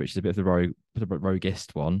Rovers, which is a bit of the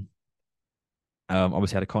roguist one.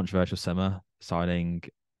 Obviously had a controversial summer signing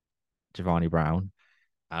Giovanni Brown.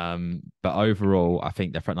 But overall, I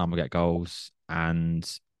think their front line will get goals, and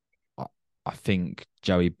I think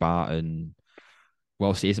Joey Barton,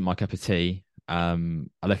 whilst he isn't my cup of tea, I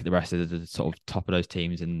look at the rest of the sort of top of those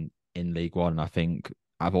teams in League One, and I think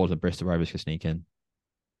I've all the Bristol Rovers could sneak in.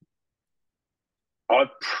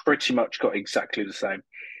 I've pretty much got exactly the same.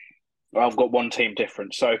 I've got one team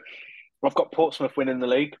different. So I've got Portsmouth winning the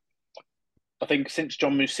league. I think since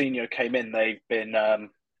John Mousinho came in, they've been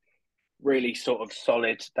really sort of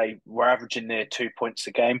solid. They were averaging near 2 points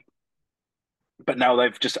a game. But now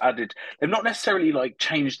they've just added, they've not necessarily like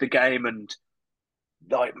changed the game and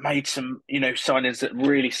like made some, signings that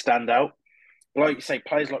really stand out. Like you say,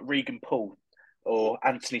 players like Regan Poole or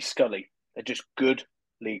Anthony Scully, they're just good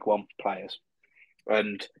League One players.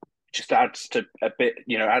 And just adds to a bit,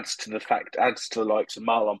 adds to the likes of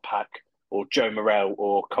Marlon Pack or Joe Morrell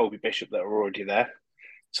or Colby Bishop that are already there.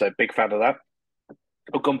 So big fan of that.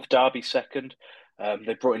 I've gone for Derby second.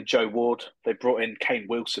 They brought in Joe Ward. They brought in Kane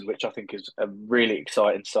Wilson, which I think is a really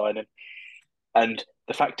exciting signing. And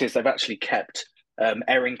the fact is they've actually kept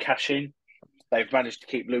Erin Cashin. They've managed to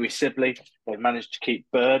keep Louis Sibley. They've managed to keep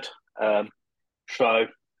Bird. So,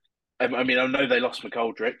 I know they lost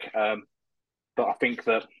McGoldrick, but I think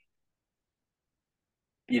that,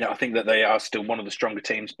 they are still one of the stronger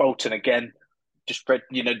teams. Bolton, again,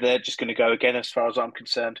 they're just going to go again as far as I'm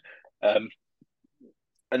concerned.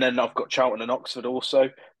 And then I've got Charlton and Oxford also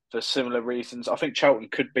for similar reasons. I think Charlton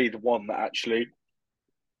could be the one that actually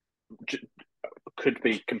could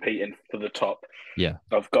be competing for the top. Yeah.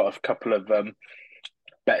 I've got a couple of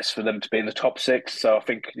bets for them to be in the top six. So I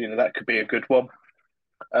think, that could be a good one.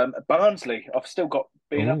 Barnsley, I've still got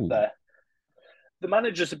being up there. The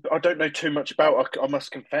managers, I don't know too much about, I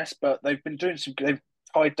must confess, but they've been doing they've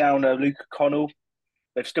tied down Luca Connell.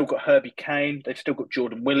 They've still got Herbie Kane. They've still got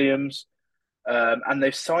Jordan Williams. And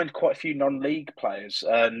they've signed quite a few non-league players.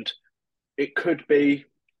 And it could be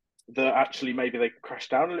that actually maybe they crash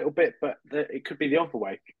down a little bit, but it could be the other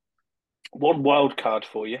way. One wild card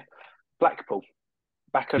for you, Blackpool,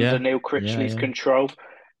 back under Neil Critchley's control.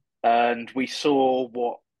 And we saw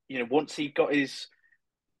what, once he got his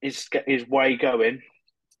way going,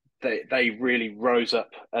 they really rose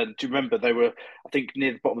up. And do you remember they were, I think,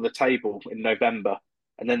 near the bottom of the table in November,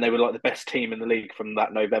 and then they were like the best team in the league from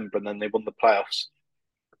that November, and then they won the playoffs.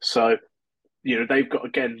 So, they've got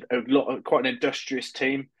again quite an industrious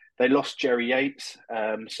team. They lost Jerry Yates,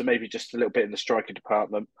 so maybe just a little bit in the striker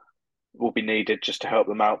department will be needed just to help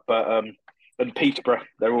them out. But and Peterborough,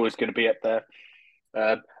 they're always going to be up there.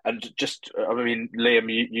 And just,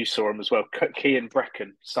 Liam, you saw him as well. Kean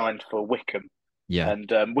Brecken signed for Wickham. Yeah.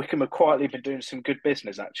 And Wickham have quietly been doing some good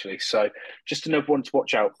business, actually. So just another one to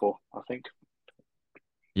watch out for, I think.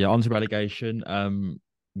 Yeah, on to relegation.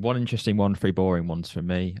 One interesting one, three boring ones for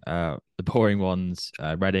me. The boring ones,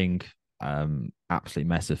 Reading, absolute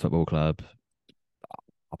mess of football club.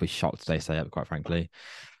 I'll be shocked if they stay up, quite frankly.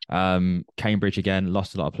 Cambridge, again,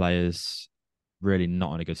 lost a lot of players. Really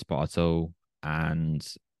not in a good spot at all. And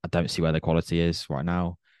I don't see where the quality is right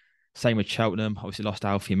now. Same with Cheltenham. Obviously lost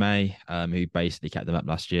Alfie May, who basically kept them up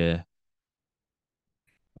last year.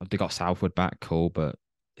 They got Southwood back, cool, but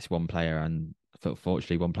it's one player, and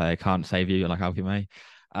fortunately one player can't save you, like Alfie May.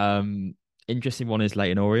 Interesting one is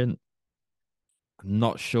Leyton Orient. I'm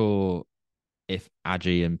not sure if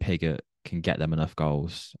Adji and Pigott can get them enough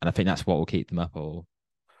goals, and I think that's what will keep them up or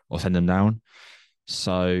send them down.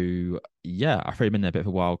 So yeah, I threw them in there a bit of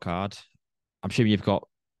a wild card. I'm assuming you've got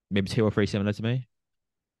maybe two or three similar to me.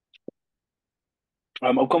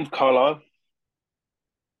 I've gone for Carlisle.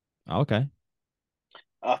 Oh, okay.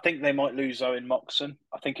 I think they might lose Owen Moxon.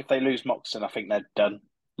 I think if they lose Moxon, I think they're done.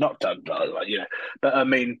 Not done, but but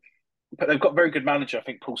they've got a very good manager. I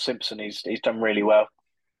think Paul Simpson, he's done really well.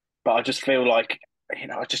 But I just feel like,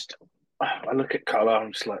 I look at Carlisle,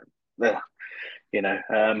 I'm just like, I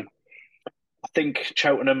think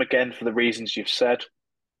Cheltenham, again, for the reasons you've said.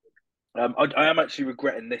 I am actually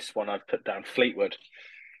regretting this one I've put down, Fleetwood.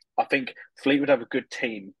 I think Fleetwood have a good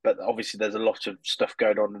team, but obviously there's a lot of stuff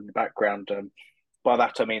going on in the background. By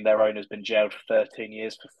that, I mean their owner's been jailed for 13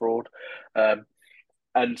 years for fraud.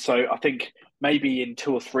 And so I think maybe in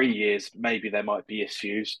 2 or 3 years, maybe there might be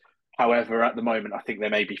issues. However, at the moment, I think they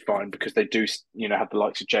may be fine because they do, have the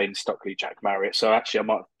likes of Jane Stockley, Jack Marriott. So actually, I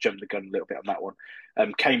might jump the gun a little bit on that one.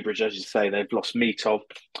 Cambridge, as you say, they've lost Mitov,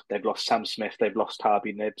 they've lost Sam Smith, they've lost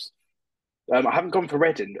Harvey Nibbs. I haven't gone for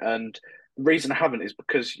Reading, and the reason I haven't is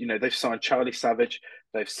because they've signed Charlie Savage,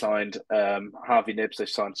 they've signed Harvey Nibbs, they've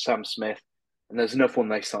signed Sam Smith, and there's another one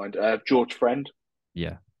they signed, George Friend.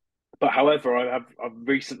 Yeah. But however, I've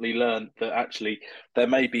recently learned that actually there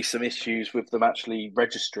may be some issues with them actually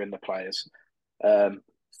registering the players.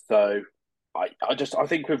 So I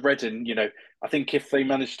think with Reading, I think if they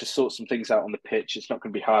manage to sort some things out on the pitch, it's not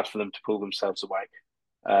going to be hard for them to pull themselves away.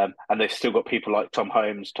 And they've still got people like Tom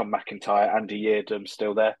Holmes, Tom McIntyre, Andy Yeardham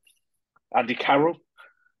still there, Andy Carroll.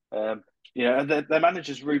 And their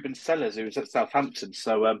manager's Ruben Sellers, who was at Southampton.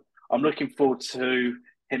 So I'm looking forward to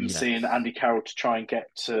him seeing Andy Carroll to try and get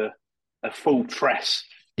to a full press.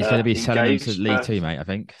 He's going to be selling them to League Two, mate. I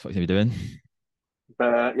think that's what he's going to be doing.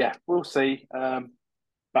 But yeah, we'll see. But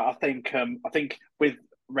I think with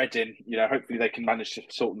Reading, hopefully they can manage to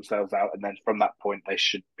sort themselves out, and then from that point they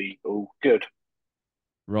should be all good.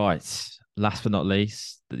 Right. Last but not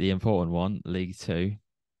least, the important one, League Two.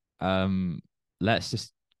 Let's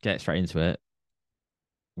just get straight into it.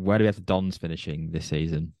 Where do we have the Dons finishing this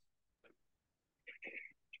season?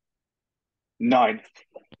 9th.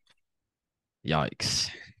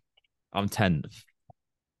 Yikes. I'm 10th.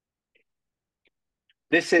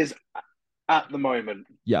 This is at the moment.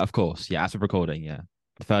 Yeah, of course. Yeah, as of recording, yeah.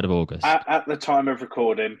 The 3rd of August. At the time of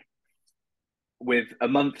recording, with a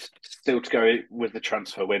month still to go with the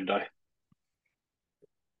transfer window.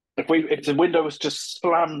 If the window was just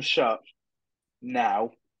slammed shut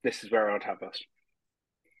now, this is where I'd have us.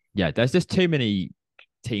 Yeah, there's just too many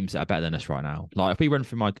teams that are better than us right now. Like if we run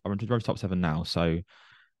through I run to top 7 now, so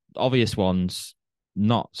obvious ones,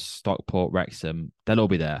 not Stockport, Wrexham, they'll all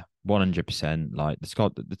be there, 100%. Like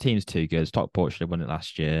the team's too good. Stockport should have won it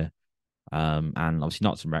last year, and obviously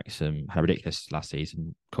Notts and Wrexham had a ridiculous last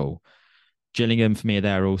season. Cool. Gillingham for me are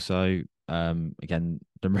there also. Again,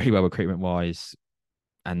 done really well recruitment wise,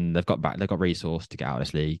 and they've got resource to get out of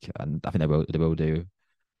this league, and I think they will do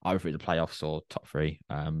either through the playoffs or top 3.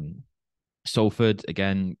 Salford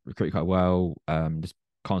again recruited quite well. Just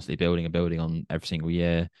constantly building on every single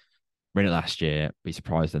year. Win it last year. Be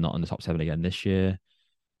surprised they're not in the top 7 again this year.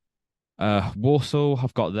 Walsall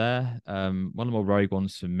have got there. One of the more rogue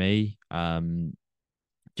ones for me.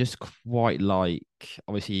 Just quite like,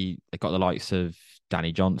 obviously they've got the likes of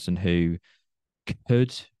Danny Johnson, who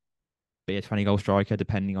could be a 20-goal striker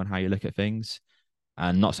depending on how you look at things.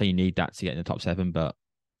 And not saying you need that to get in the top 7, but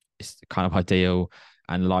it's kind of ideal.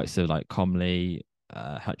 And the likes of like Comley,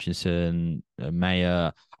 Hutchinson,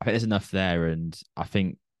 Mayer, I think there's enough there, and I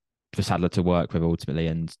think for Sadler to work with ultimately,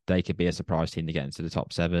 and they could be a surprise team to get into the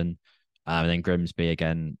top 7. And then Grimsby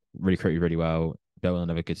again recruited really well, built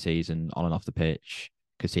another good season on and off the pitch.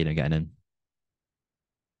 Could see them getting in.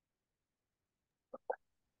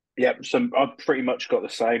 Yeah, so I've pretty much got the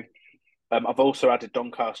same. I've also added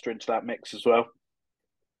Doncaster into that mix as well.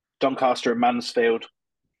 Doncaster and Mansfield.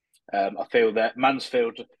 I feel that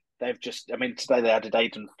Mansfield, today they added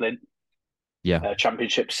Aidan Flint. Yeah.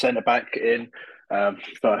 Championship centre-back in.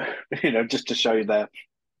 Just to show you their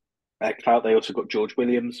clout. They also got George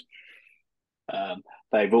Williams.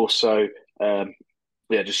 They've also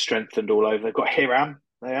just strengthened all over. They've got Hiram,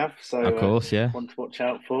 they have. So of course, yeah. One to watch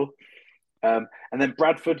out for. And then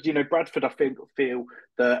Bradford, Bradford, I feel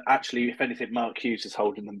that actually, if anything, Mark Hughes is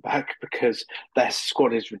holding them back because their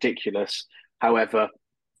squad is ridiculous. However,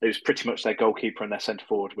 it was pretty much their goalkeeper and their centre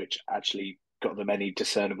forward which actually got them any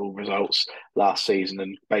discernible results last season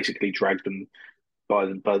and basically dragged them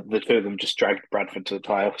but the two of them just dragged Bradford to the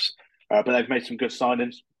playoffs. But they've made some good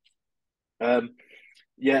signings. And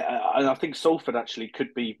I think Salford actually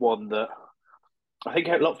could be one that I think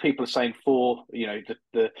a lot of people are saying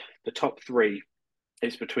the top 3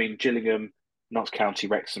 is between Gillingham, Notts County,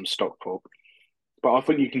 Wrexham, Stockport. But I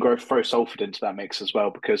think you can throw Salford into that mix as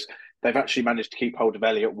well because they've actually managed to keep hold of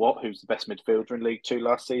Elliot Watt, who's the best midfielder in League Two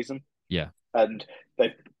last season. Yeah. And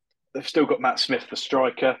they've still got Matt Smith, the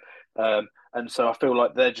striker. And so I feel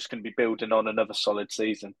like they're just going to be building on another solid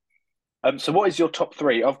season. So what is your top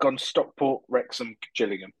 3? I've gone Stockport, Wrexham,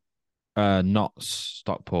 Gillingham. Notts,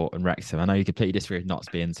 Stockport and Wrexham. I know you completely disagree with Notts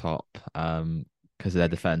being top because of their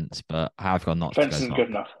defence, but I have got Notts. Defence isn't good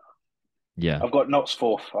enough. Yeah. I've got Notts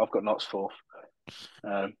 4th. I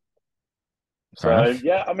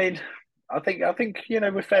think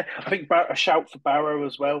we're fair. I think a shout for Barrow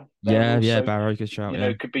as well. Barrow, good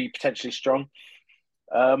shout. Could be potentially strong.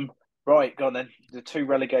 Right, go on then. The 2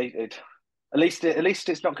 relegated. At least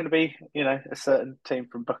it's not going to be, a certain team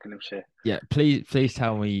from Buckinghamshire. Yeah, please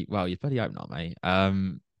tell me. Well, you bloody hope not, mate.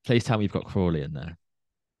 Please tell me you've got Crawley in there.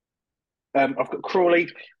 I've got Crawley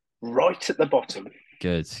right at the bottom.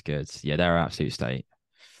 Good. Yeah, they're an absolute state.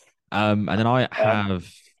 And then I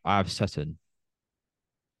have Sutton.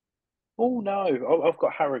 Oh no, I've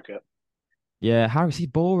got Harrogate. Yeah, Harrogate's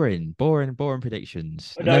boring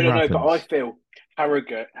predictions. No, but I feel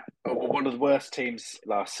Harrogate were one of the worst teams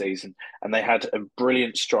last season, and they had a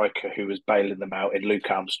brilliant striker who was bailing them out in Luke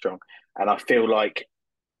Armstrong, and I feel like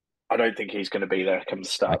I don't think he's going to be there come the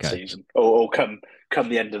start of the season or come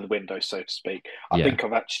the end of the window, so to speak. I think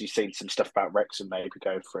I've actually seen some stuff about Wrexham maybe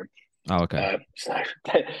going for him. Oh, okay. So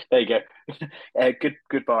there you go.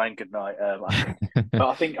 Goodbye and good night. But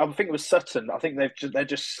I think it was Sutton. I think they're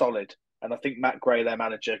just solid, and I think Matt Gray, their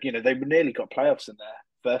manager, they nearly got playoffs in their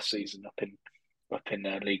first season up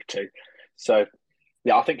in League Two. So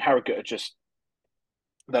yeah, I think Harrogate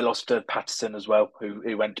they lost to Patterson as well,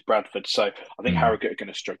 who went to Bradford. So I think Harrogate are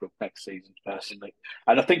going to struggle next season, personally.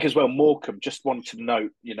 And I think as well, Morecambe, just wanted to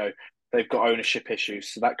note, they've got ownership issues,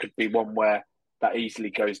 so that could be one where that easily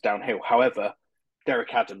goes downhill. However,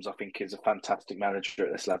 Derek Adams, I think, is a fantastic manager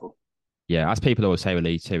at this level. Yeah, as people always say with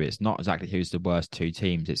League Two, it's not exactly who's the worst two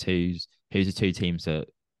teams. It's who's the two teams that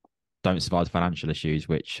don't survive the financial issues,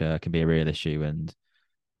 which can be a real issue, and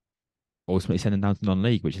ultimately send them down to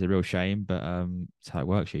non-league, which is a real shame, but it's how it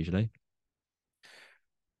works usually.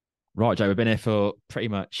 Right, Joe, we've been here for pretty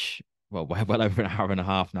much, well over an hour and a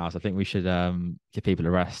half now, so I think we should give people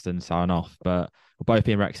a rest and sign off. But we'll both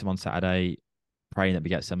be in Wrexham on Saturday, praying that we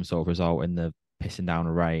get some sort of result in the pissing down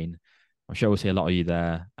of rain. I'm sure we'll see a lot of you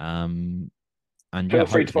there. And feel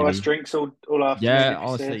free to buy us drinks all afternoon. Yeah,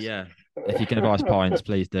 honestly, yeah. If you can advise pints,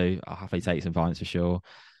 please do. I'll happily take some pints for sure.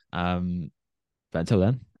 But until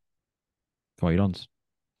then, come on, you Dons.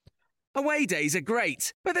 Away days are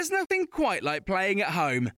great, but there's nothing quite like playing at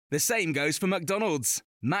home. The same goes for McDonald's.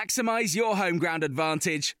 Maximise your home ground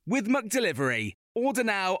advantage with McDelivery. Order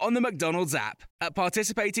now on the McDonald's app. At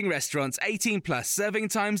participating restaurants, 18 plus serving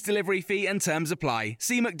times, delivery fee and terms apply.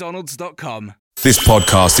 See mcdonalds.com. This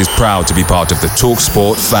podcast is proud to be part of the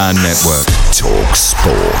TalkSport Fan Network.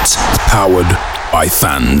 TalkSport. Powered by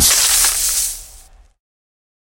fans.